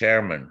Fed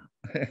chairman,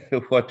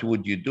 what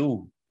would you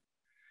do?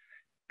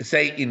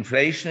 Say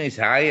inflation is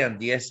high and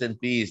the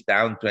S&P is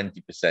down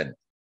 20%.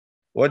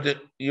 What are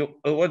you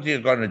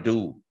going to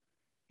do?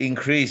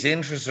 Increase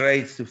interest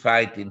rates to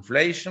fight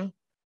inflation,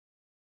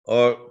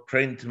 or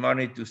print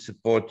money to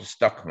support the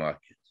stock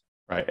market?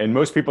 Right. And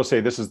most people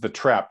say this is the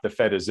trap the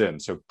Fed is in.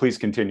 So please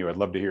continue. I'd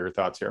love to hear your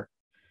thoughts here.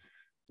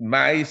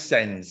 My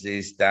sense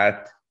is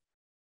that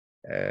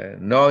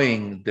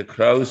knowing the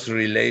close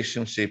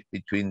relationship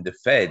between the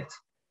Fed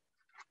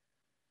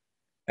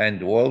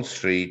and Wall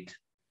Street,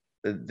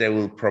 they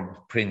will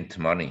print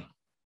money.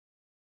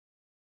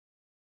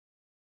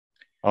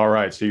 All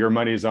right. So your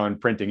money's on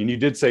printing. And you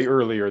did say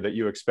earlier that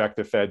you expect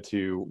the Fed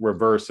to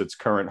reverse its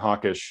current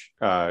hawkish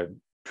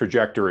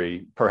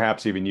trajectory,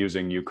 perhaps even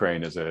using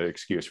Ukraine as an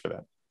excuse for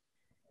that.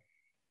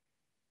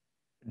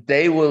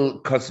 They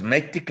will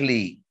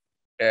cosmetically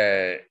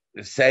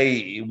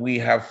say we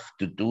have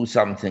to do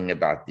something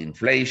about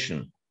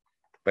inflation.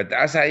 But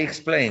as I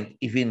explained,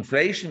 if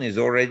inflation is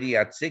already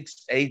at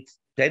 6, 8,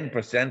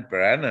 10% per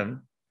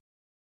annum,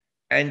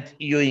 and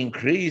you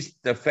increase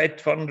the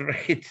Fed fund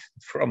rate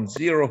from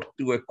 0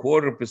 to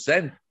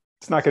 0.25%,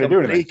 it's not going to do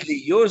anything.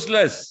 Completely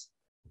useless.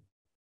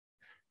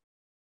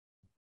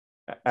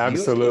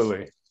 Absolutely.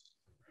 Useless.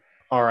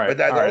 All right.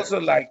 But I'd also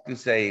like to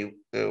say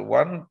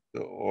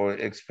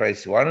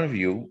express one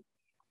view.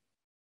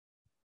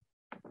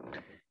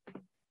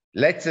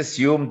 Let's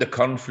assume the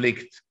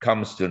conflict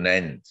comes to an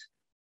end.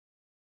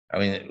 I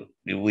mean,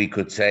 we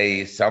could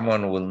say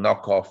someone will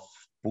knock off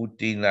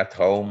Putin at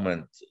home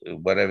and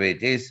whatever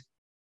it is,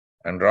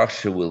 and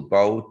Russia will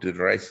bow to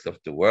the rest of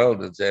the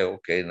world and say,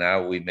 okay,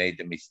 now we made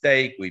a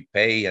mistake, we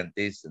pay and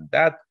this and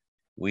that.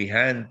 We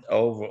hand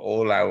over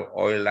all our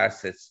oil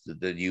assets to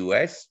the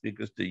US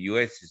because the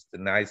US is the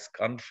nice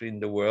country in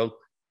the world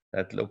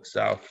that looks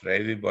after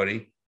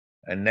everybody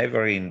and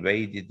never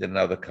invaded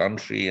another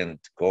country and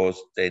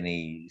caused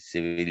any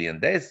civilian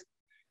deaths.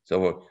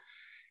 So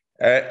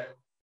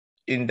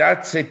in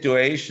that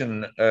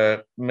situation,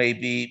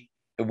 maybe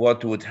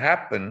what would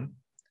happen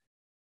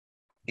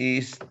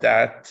is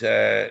that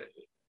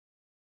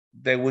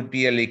there would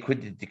be a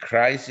liquidity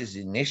crisis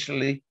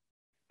initially,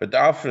 but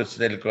afterwards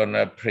they're going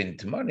to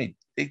print money.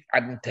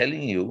 I'm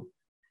telling you,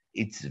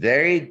 it's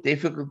very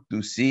difficult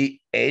to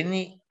see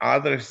any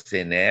other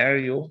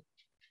scenario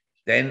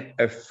than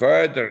a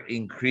further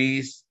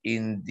increase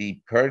in the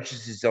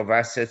purchases of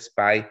assets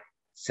by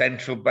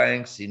central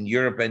banks in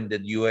Europe and the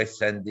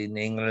US and in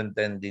England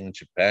and in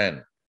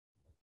Japan.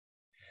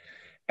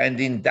 And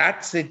in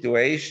that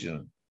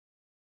situation,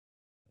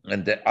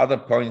 and the other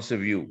points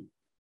of view,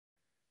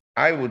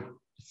 I would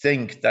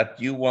think that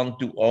you want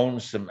to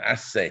own some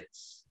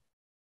assets,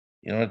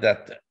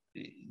 that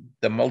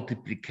the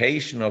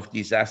multiplication of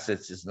these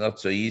assets is not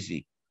so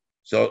easy.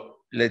 So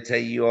let's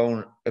say you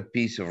own a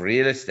piece of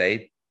real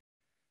estate,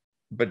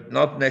 but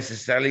not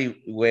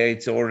necessarily where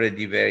it's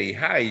already very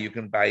high. You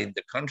can buy in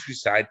the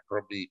countryside,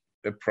 probably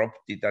a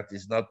property that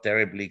is not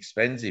terribly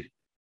expensive.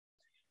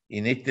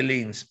 In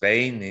Italy, in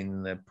Spain,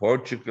 in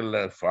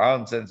Portugal,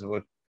 France, and so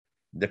forth,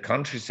 the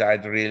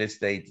countryside real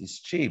estate is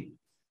cheap.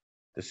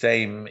 The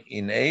same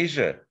in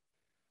Asia.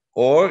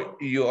 Or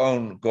you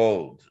own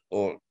gold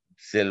or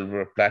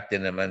silver,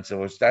 platinum, and so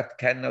forth. That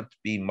cannot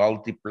be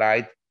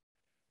multiplied.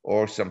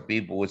 Or some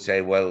people would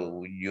say,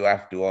 well, you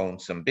have to own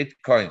some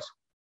Bitcoins.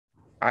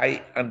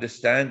 I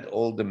understand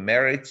all the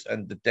merits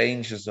and the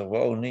dangers of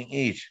owning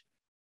each.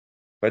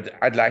 But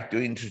I'd like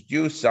to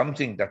introduce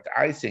something that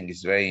I think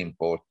is very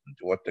important,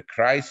 what the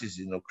crisis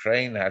in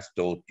Ukraine has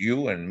taught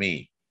you and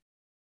me.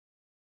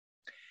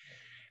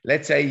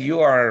 Let's say you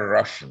are a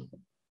Russian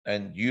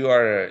and you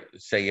are,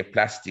 say, a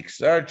plastic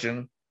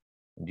surgeon,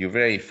 and you're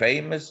very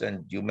famous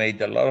and you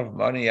made a lot of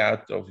money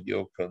out of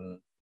your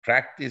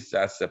practice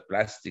as a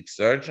plastic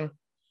surgeon.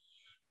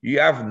 You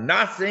have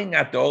nothing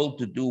at all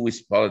to do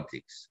with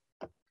politics.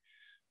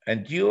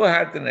 And you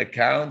had an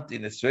account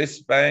in a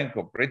Swiss bank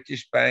or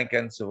British bank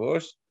and so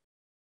forth.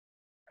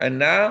 And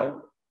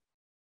now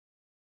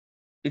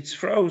it's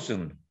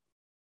frozen.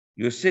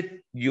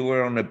 You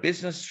were on a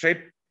business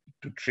trip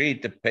to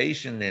treat a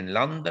patient in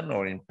London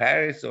or in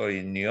Paris or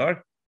in New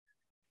York.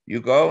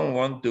 You go and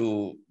want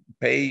to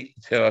pay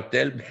the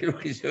hotel bill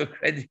with your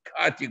credit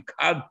card. You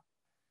can't.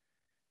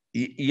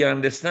 You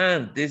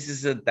understand? This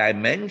is a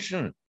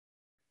dimension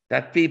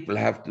that people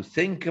have to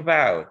think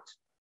about.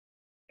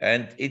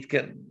 And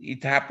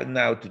it happened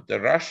now to the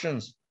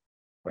Russians,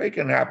 but it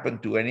can happen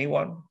to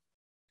anyone,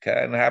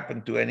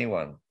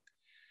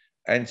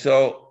 And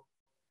so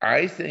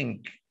I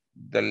think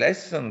the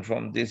lesson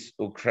from this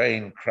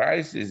Ukraine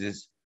crisis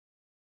is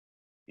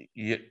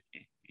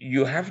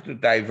you have to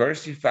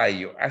diversify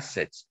your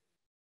assets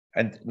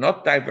and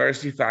not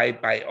diversify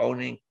by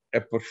owning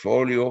a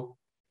portfolio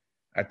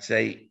at,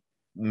 say,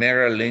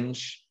 Merrill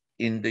Lynch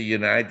in the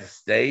United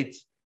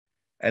States,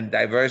 and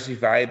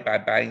diversify by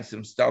buying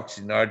some stocks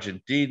in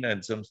Argentina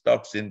and some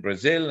stocks in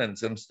Brazil and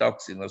some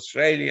stocks in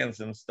Australia and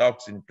some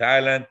stocks in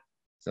Thailand,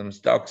 some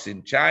stocks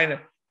in China,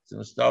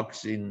 some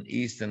stocks in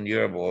Eastern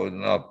Europe or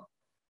not.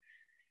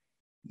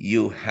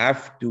 You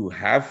have to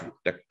have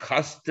the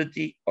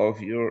custody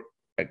of your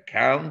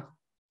account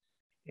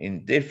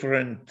in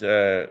different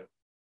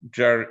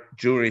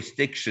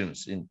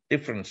jurisdictions, in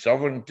different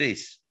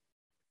sovereignties,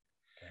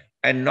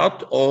 and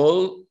not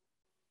all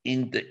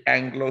in the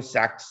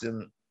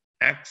Anglo-Saxon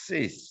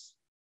axis.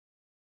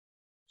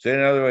 So in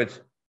other words,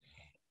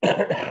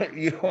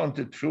 you want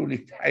to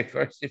truly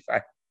diversify,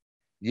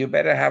 you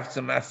better have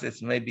some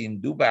assets maybe in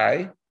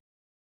Dubai,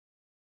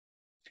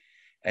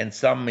 and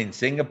some in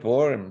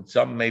Singapore, and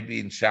some maybe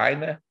in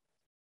China,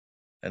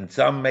 and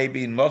some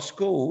maybe in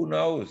Moscow, who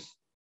knows?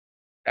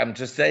 I'm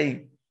just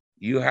saying,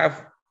 you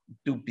have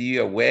to be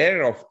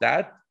aware of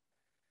that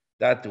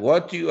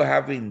what you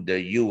have in the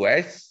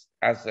US,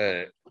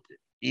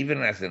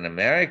 even as an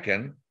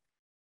American,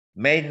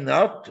 may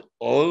not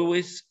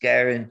always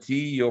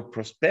guarantee your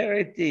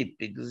prosperity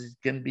because it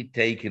can be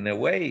taken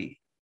away.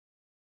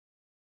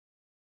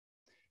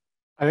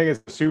 I think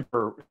it's a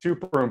super,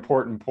 super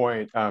important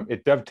point.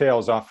 It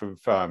dovetails off of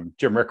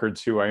Jim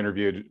Rickards, who I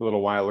interviewed a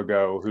little while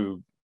ago,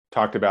 who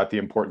talked about the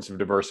importance of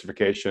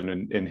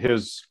diversification, and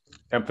his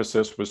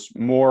emphasis was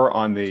more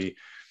on a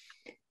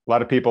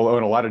lot of people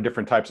own a lot of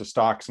different types of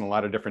stocks and a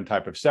lot of different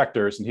type of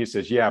sectors. And he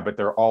says, yeah, but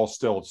they're all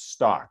still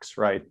stocks,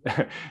 right?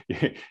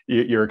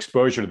 Your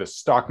exposure to the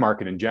stock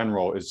market in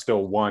general is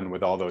still one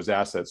with all those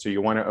assets. So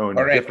you want to own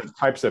different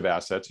types of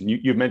assets. And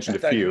you've mentioned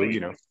a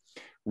few,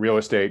 real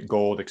estate,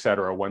 gold, et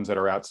cetera, ones that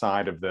are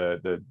outside of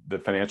the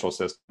financial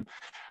system.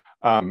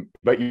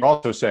 But you're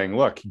also saying,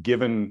 look,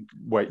 given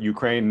what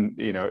Ukraine,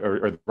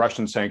 or the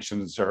Russian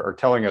sanctions are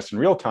telling us in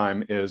real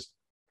time, is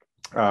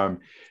a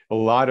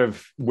lot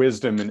of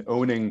wisdom in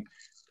owning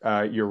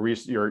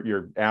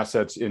your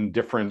assets in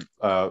different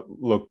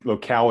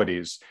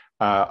localities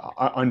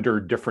under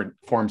different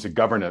forms of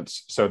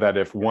governance, so that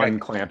if one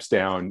clamps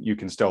down, you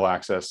can still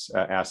access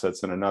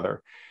assets in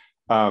another.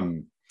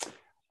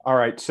 All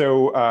right,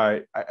 so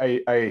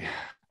I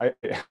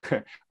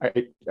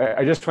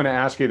just want to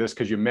ask you this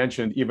because you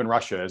mentioned even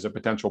Russia as a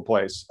potential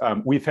place.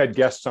 We've had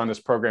guests on this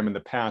program in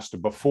the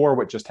past before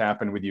what just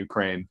happened with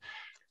Ukraine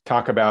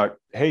talk about,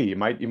 hey, you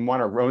might even want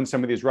to own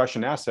some of these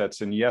Russian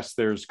assets. And yes,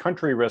 there's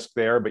country risk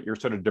there, but you're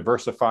sort of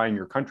diversifying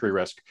your country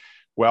risk.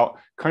 Well,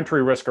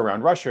 country risk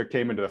around Russia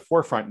came into the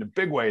forefront in a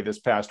big way this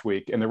past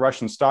week, and the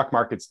Russian stock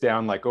market's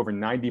down like over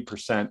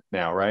 90%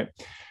 now, right?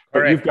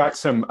 But you've got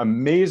some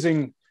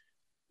amazing,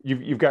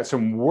 you've got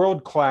some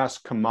world-class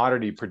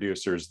commodity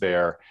producers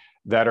there.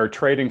 that are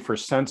trading for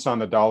cents on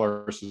the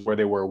dollar versus where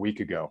they were a week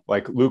ago.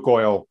 Like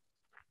Lukoil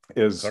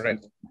is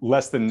Correct.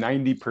 less than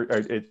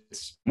 90%,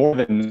 it's more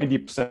than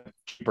 90%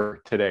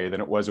 cheaper today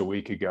than it was a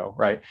week ago,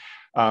 right?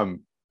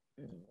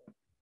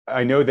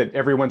 I know that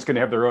everyone's going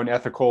to have their own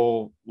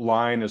ethical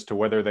line as to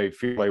whether they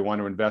feel they want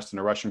to invest in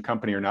a Russian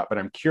company or not, but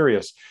I'm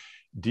curious,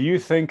 do you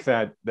think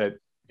that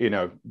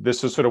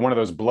this is sort of one of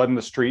those blood in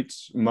the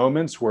streets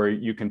moments where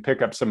you can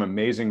pick up some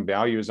amazing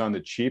values on the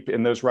cheap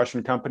in those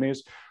Russian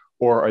companies,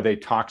 or are they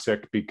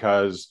toxic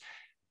because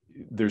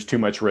there's too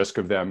much risk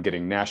of them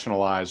getting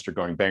nationalized or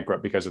going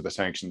bankrupt because of the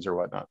sanctions or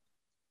whatnot?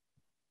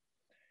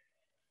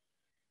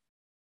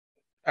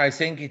 I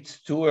think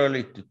it's too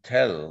early to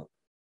tell,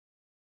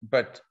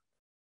 but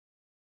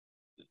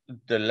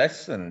the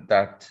lesson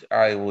that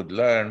I would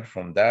learn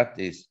from that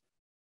is,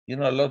 a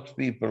lot of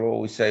people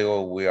always say,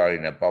 oh, we are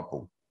in a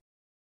bubble.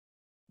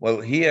 Well,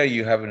 here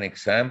you have an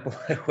example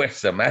where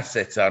some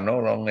assets are no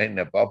longer in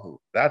a bubble.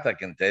 That I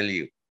can tell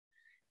you.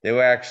 They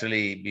were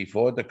actually,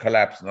 before the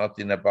collapse, not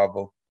in a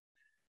bubble.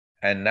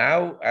 And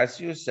now, as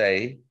you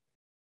say,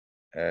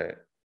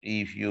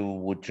 if you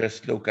would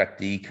just look at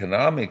the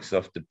economics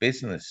of the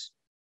business,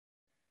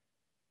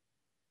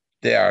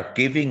 they are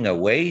giving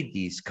away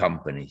these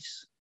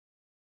companies.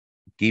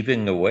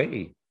 Giving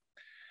away.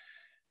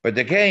 But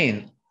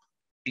again,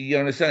 you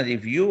understand,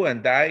 if you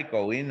and I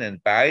go in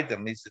and buy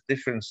them, it's a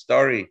different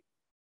story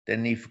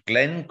than if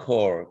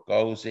Glencore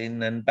goes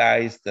in and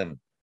buys them.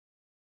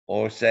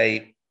 Or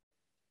say,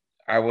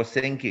 I was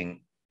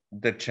thinking,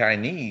 the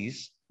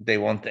Chinese, they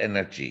want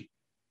energy.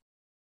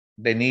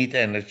 They need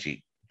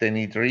energy. They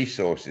need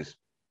resources.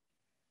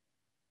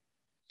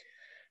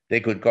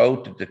 They could go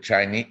to the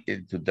Chinese,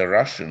 to the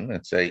Russian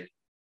and say,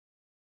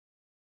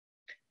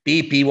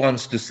 BP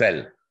wants to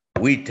sell.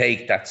 We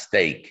take that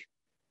stake.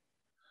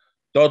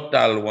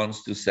 Total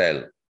wants to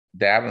sell.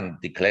 They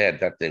haven't declared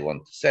that they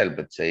want to sell,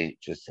 but say,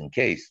 just in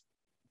case,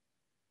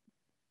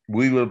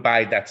 we will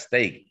buy that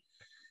stake.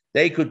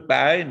 They could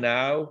buy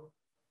now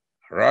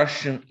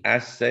Russian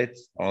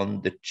assets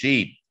on the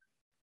cheap.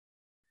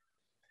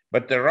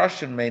 But the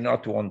Russian may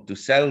not want to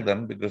sell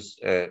them because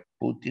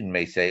Putin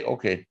may say,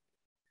 okay,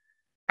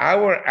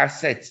 our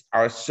assets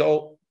are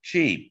so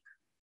cheap,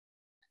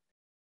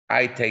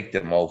 I take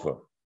them over,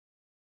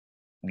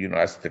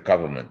 as the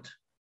government.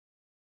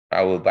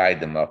 I will buy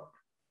them up.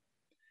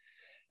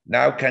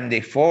 Now, can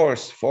they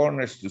force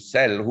foreigners to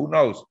sell? Who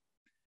knows?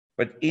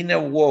 But in a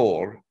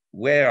war,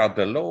 where are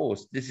the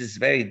laws? This is a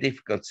very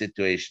difficult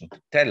situation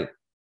to tell.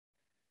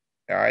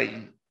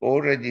 I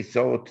already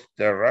thought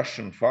the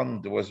Russian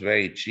fund was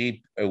very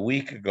cheap a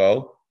week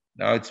ago.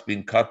 Now it's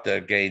been cut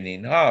again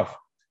in half.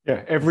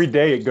 Yeah, every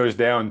day it goes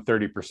down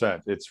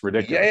 30%. It's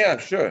ridiculous. Yeah,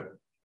 sure.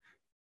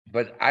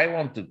 But I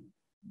want to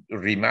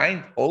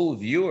remind all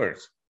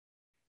viewers,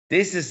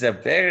 this is a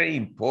very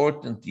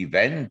important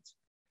event.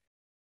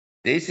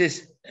 This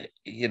is,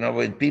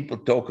 when people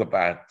talk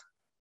about,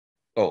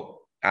 oh,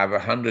 I have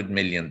 $100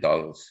 million.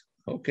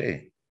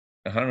 Okay,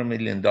 $100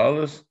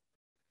 million,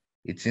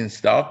 it's in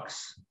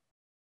stocks.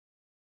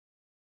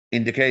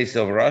 In the case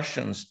of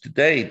Russians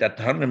today, that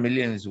 100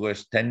 million is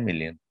worth 10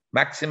 million,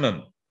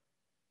 maximum.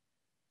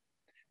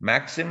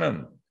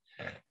 Maximum.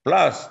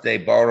 Plus, they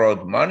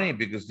borrowed money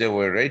because they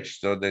were rich,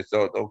 so they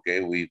thought,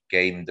 okay, we've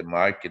gamed the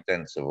market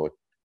and so forth.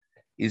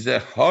 It's a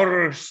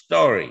horror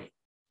story,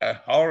 a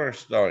horror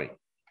story.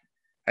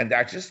 And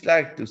I just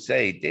like to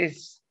say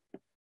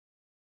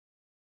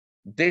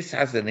this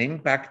has an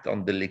impact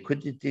on the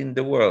liquidity in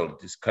the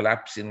world, this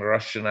collapse in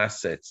Russian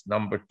assets.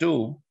 Number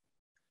two,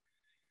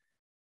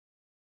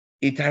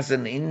 it has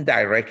an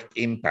indirect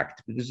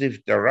impact because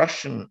if the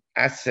Russian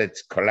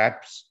assets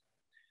collapse,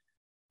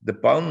 the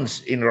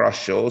bonds in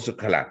Russia also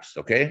collapse,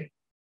 okay?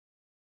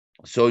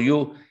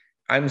 So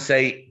I'm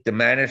say the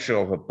manager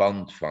of a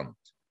bond fund,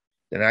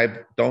 then I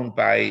don't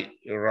buy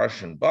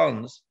Russian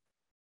bonds,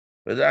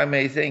 but I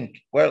may think,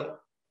 well,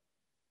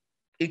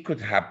 it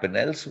could happen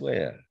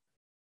elsewhere.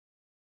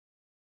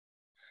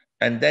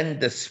 And then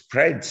the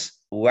spreads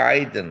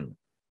widen.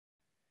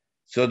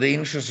 So the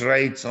interest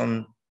rates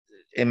on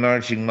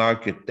emerging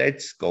market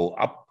debts go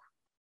up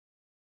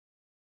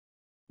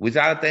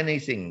without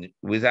anything,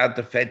 without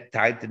the Fed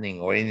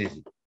tightening or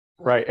anything.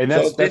 Right, and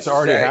that's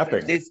already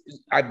happening.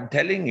 I'm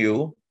telling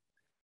you,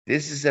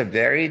 this is a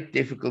very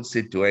difficult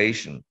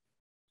situation.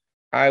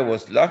 I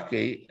was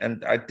lucky,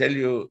 and I tell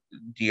you,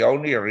 the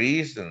only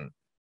reason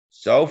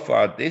so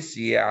far this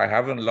year I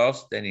haven't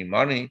lost any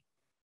money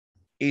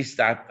is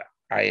that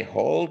I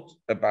hold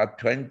about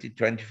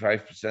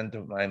 20-25%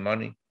 of my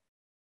money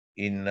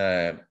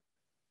in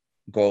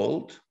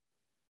gold,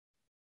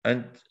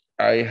 and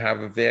I have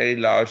a very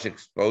large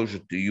exposure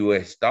to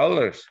US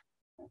dollars.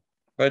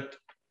 But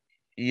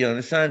you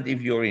understand,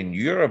 if you're in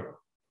Europe,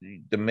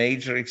 the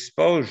major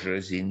exposure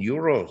is in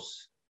euros.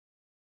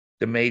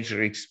 The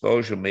major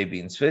exposure may be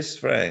in Swiss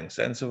francs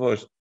and so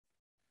forth.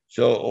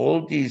 So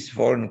all these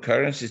foreign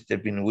currencies,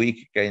 they've been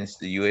weak against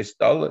the US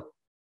dollar.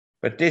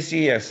 But this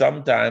year,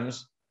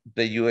 sometimes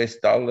the US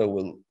dollar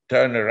will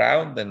turn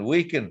around and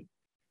weaken.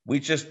 We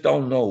just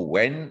don't know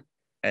when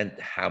and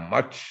how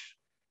much.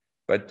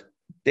 But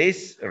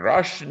this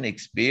Russian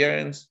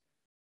experience,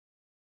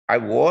 I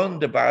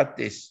warned about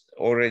this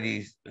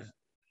already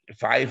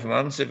 5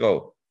 months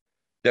ago.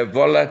 The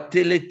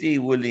volatility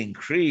will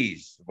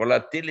increase.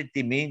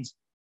 Volatility means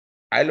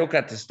I look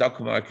at the stock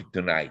market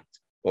tonight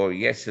or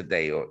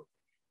yesterday, or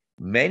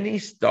many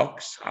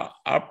stocks are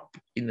up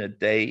in a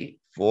day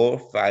 4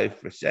 or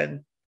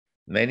 5%.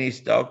 Many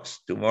stocks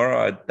tomorrow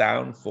are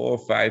down 4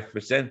 or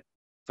 5%.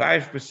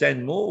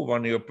 5% move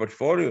on your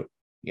portfolio.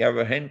 You have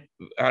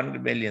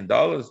 $100 million.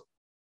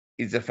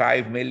 It's a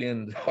 $5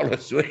 million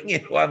swing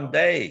in one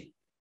day.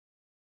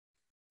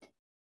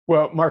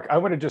 Well, Mark, I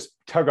want to just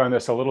tug on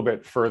this a little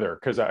bit further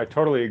because I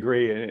totally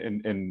agree.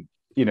 And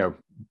you know,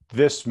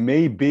 this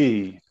may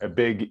be a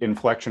big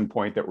inflection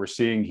point that we're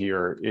seeing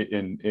here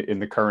in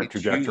the current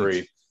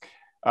trajectory.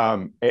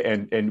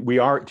 And we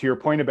are, to your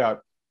point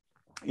about,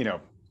 you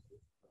know,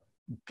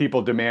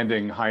 people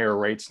demanding higher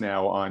rates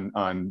now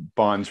on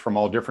bonds from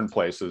all different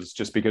places,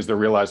 just because they're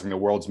realizing the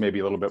world's maybe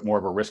a little bit more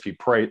of a risky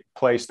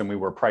place than we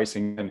were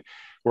pricing in.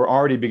 We're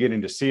already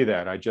beginning to see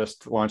that. I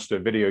just launched a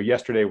video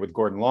yesterday with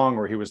Gordon Long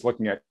where he was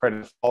looking at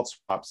credit default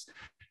swaps.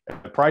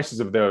 The prices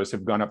of those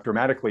have gone up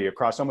dramatically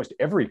across almost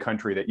every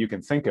country that you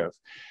can think of.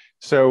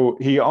 So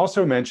he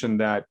also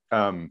mentioned that,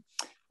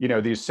 you know,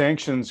 these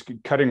sanctions,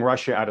 cutting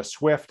Russia out of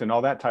SWIFT and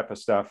all that type of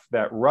stuff,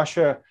 that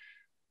Russia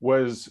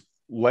was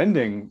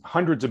lending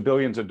hundreds of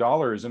billions of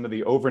dollars into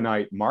the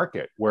overnight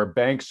market, where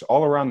banks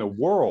all around the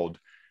world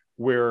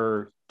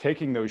were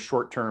taking those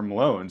short-term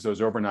loans,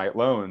 those overnight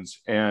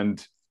loans,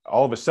 and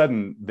all of a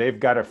sudden they've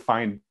got to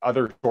find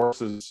other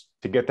sources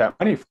to get that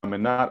money from,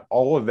 and not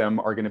all of them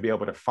are going to be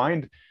able to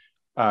find,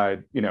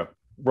 you know,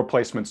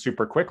 replacements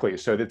super quickly.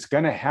 So it's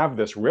going to have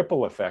this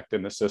ripple effect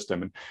in the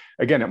system. And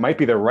again, it might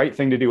be the right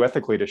thing to do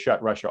ethically to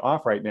shut Russia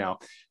off right now,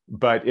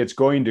 but it's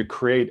going to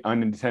create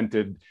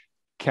unintended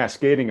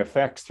cascading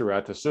effects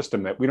throughout the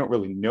system that we don't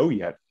really know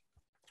yet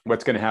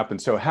what's going to happen.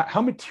 So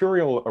how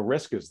material a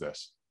risk is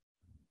this?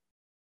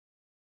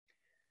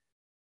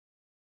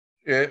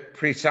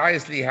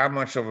 Precisely how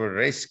much of a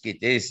risk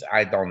it is,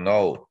 I don't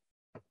know,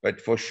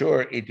 but for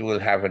sure it will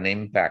have an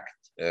impact.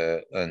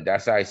 And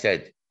as I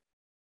said,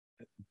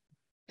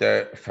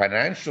 the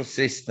financial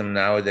system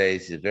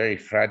nowadays is very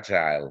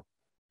fragile.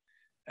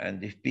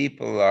 And if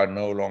people are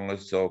no longer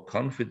so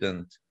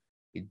confident,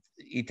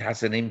 it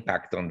has an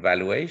impact on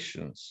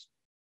valuations.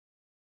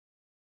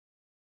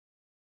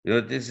 You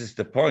know, this is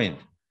the point.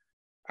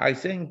 I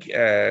think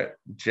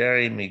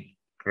Jeremy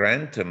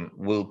Grantham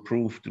will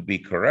prove to be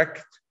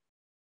correct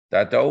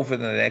that over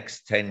the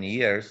next 10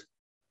 years,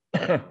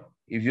 if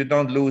you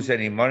don't lose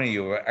any money,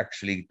 you're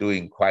actually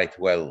doing quite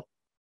well.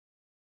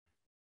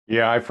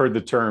 Yeah, I've heard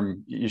the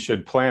term, you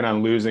should plan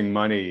on losing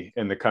money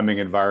in the coming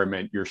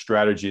environment. Your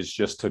strategy is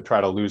just to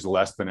try to lose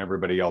less than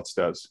everybody else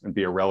does and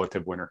be a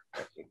relative winner.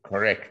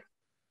 Correct.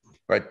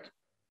 But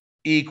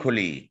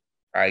equally,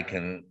 I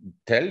can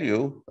tell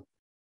you,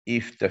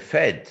 if the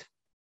Fed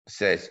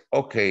says,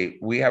 okay,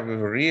 we have a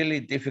really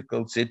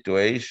difficult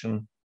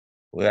situation,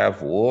 we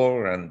have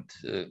war and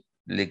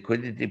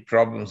liquidity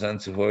problems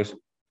and so forth,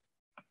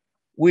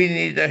 we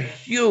need a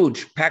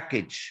huge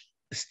package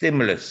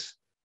stimulus.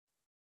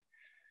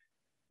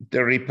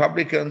 The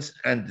Republicans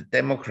and the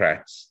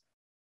Democrats,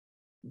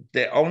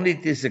 the only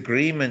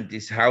disagreement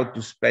is how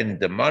to spend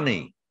the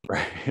money.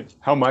 Right.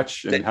 How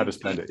much and how to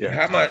spend it.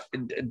 Yeah.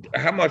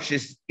 How much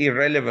is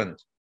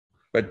irrelevant,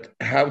 but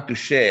how to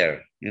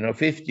share, you know,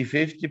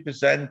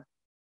 50%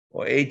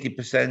 or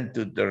 80%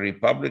 to the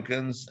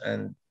Republicans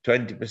and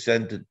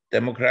 20% to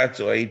Democrats,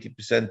 or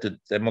 80% to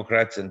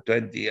Democrats and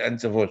 20 and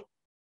so forth.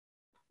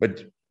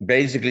 But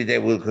basically they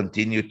will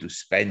continue to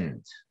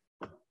spend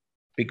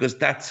because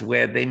that's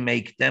where they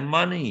make their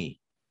money.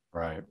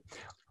 Right.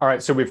 All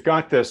right. So we've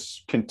got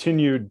this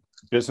continued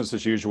business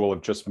as usual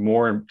of just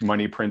more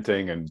money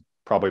printing and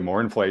probably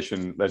more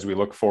inflation as we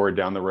look forward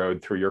down the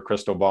road through your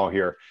crystal ball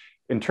here.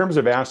 In terms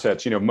of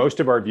assets, you know, most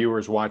of our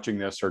viewers watching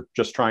this are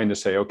just trying to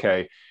say,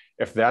 okay,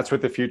 if that's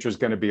what the future is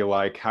going to be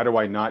like, how do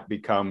I not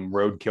become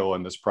roadkill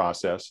in this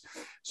process?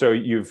 So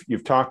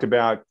you've talked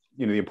about,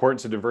 you know, the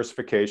importance of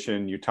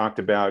diversification. You talked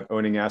about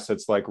owning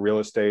assets like real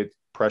estate,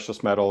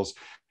 precious metals,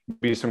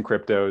 maybe some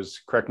cryptos.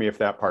 Correct me if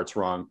that part's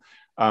wrong.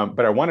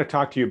 But I want to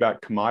talk to you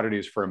about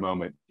commodities for a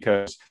moment,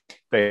 because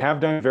they have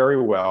done very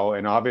well.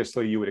 And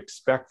obviously you would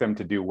expect them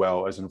to do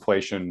well as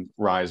inflation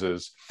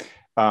rises.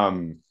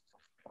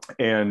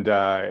 And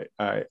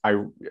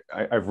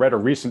I've read a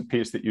recent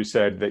piece that you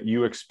said that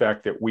you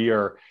expect that we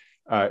are,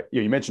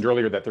 you mentioned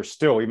earlier that they're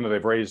still, even though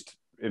they've raised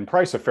in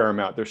price a fair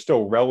amount, they're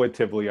still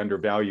relatively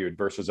undervalued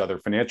versus other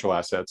financial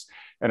assets.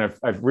 And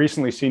I've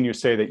recently seen you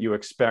say that you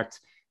expect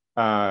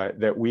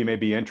that we may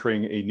be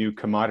entering a new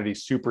commodity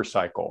super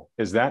cycle.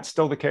 Is that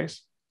still the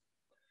case?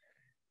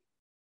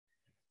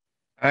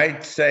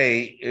 I'd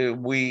say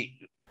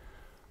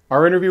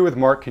Our interview with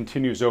Mark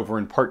continues over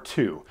in part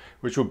 2,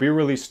 which will be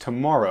released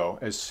tomorrow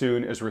as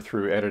soon as we're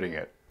through editing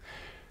it.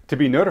 To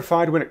be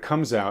notified when it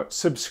comes out,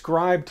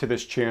 subscribe to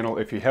this channel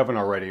if you haven't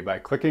already by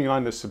clicking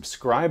on the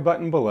subscribe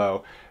button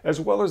below, as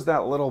well as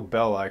that little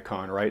bell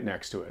icon right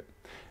next to it.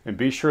 And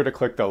be sure to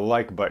click the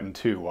like button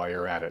too while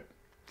you're at it.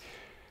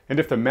 And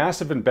if the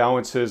massive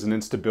imbalances and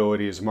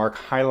instabilities Mark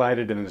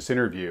highlighted in this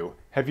interview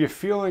have you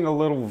feeling a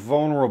little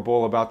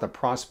vulnerable about the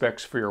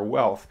prospects for your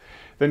wealth,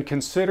 then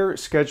consider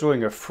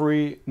scheduling a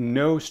free,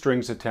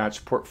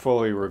 no-strings-attached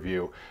portfolio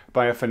review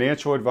by a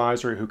financial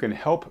advisor who can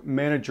help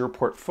manage your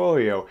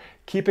portfolio,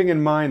 keeping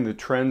in mind the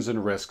trends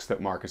and risks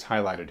that Mark has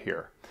highlighted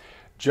here.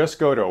 Just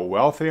go to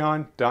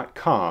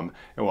wealthion.com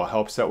and we'll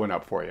help set one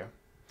up for you.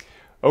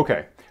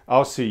 Okay,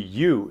 I'll see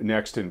you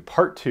next in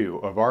part 2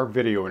 of our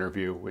video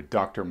interview with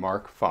Dr.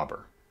 Mark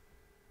Faber.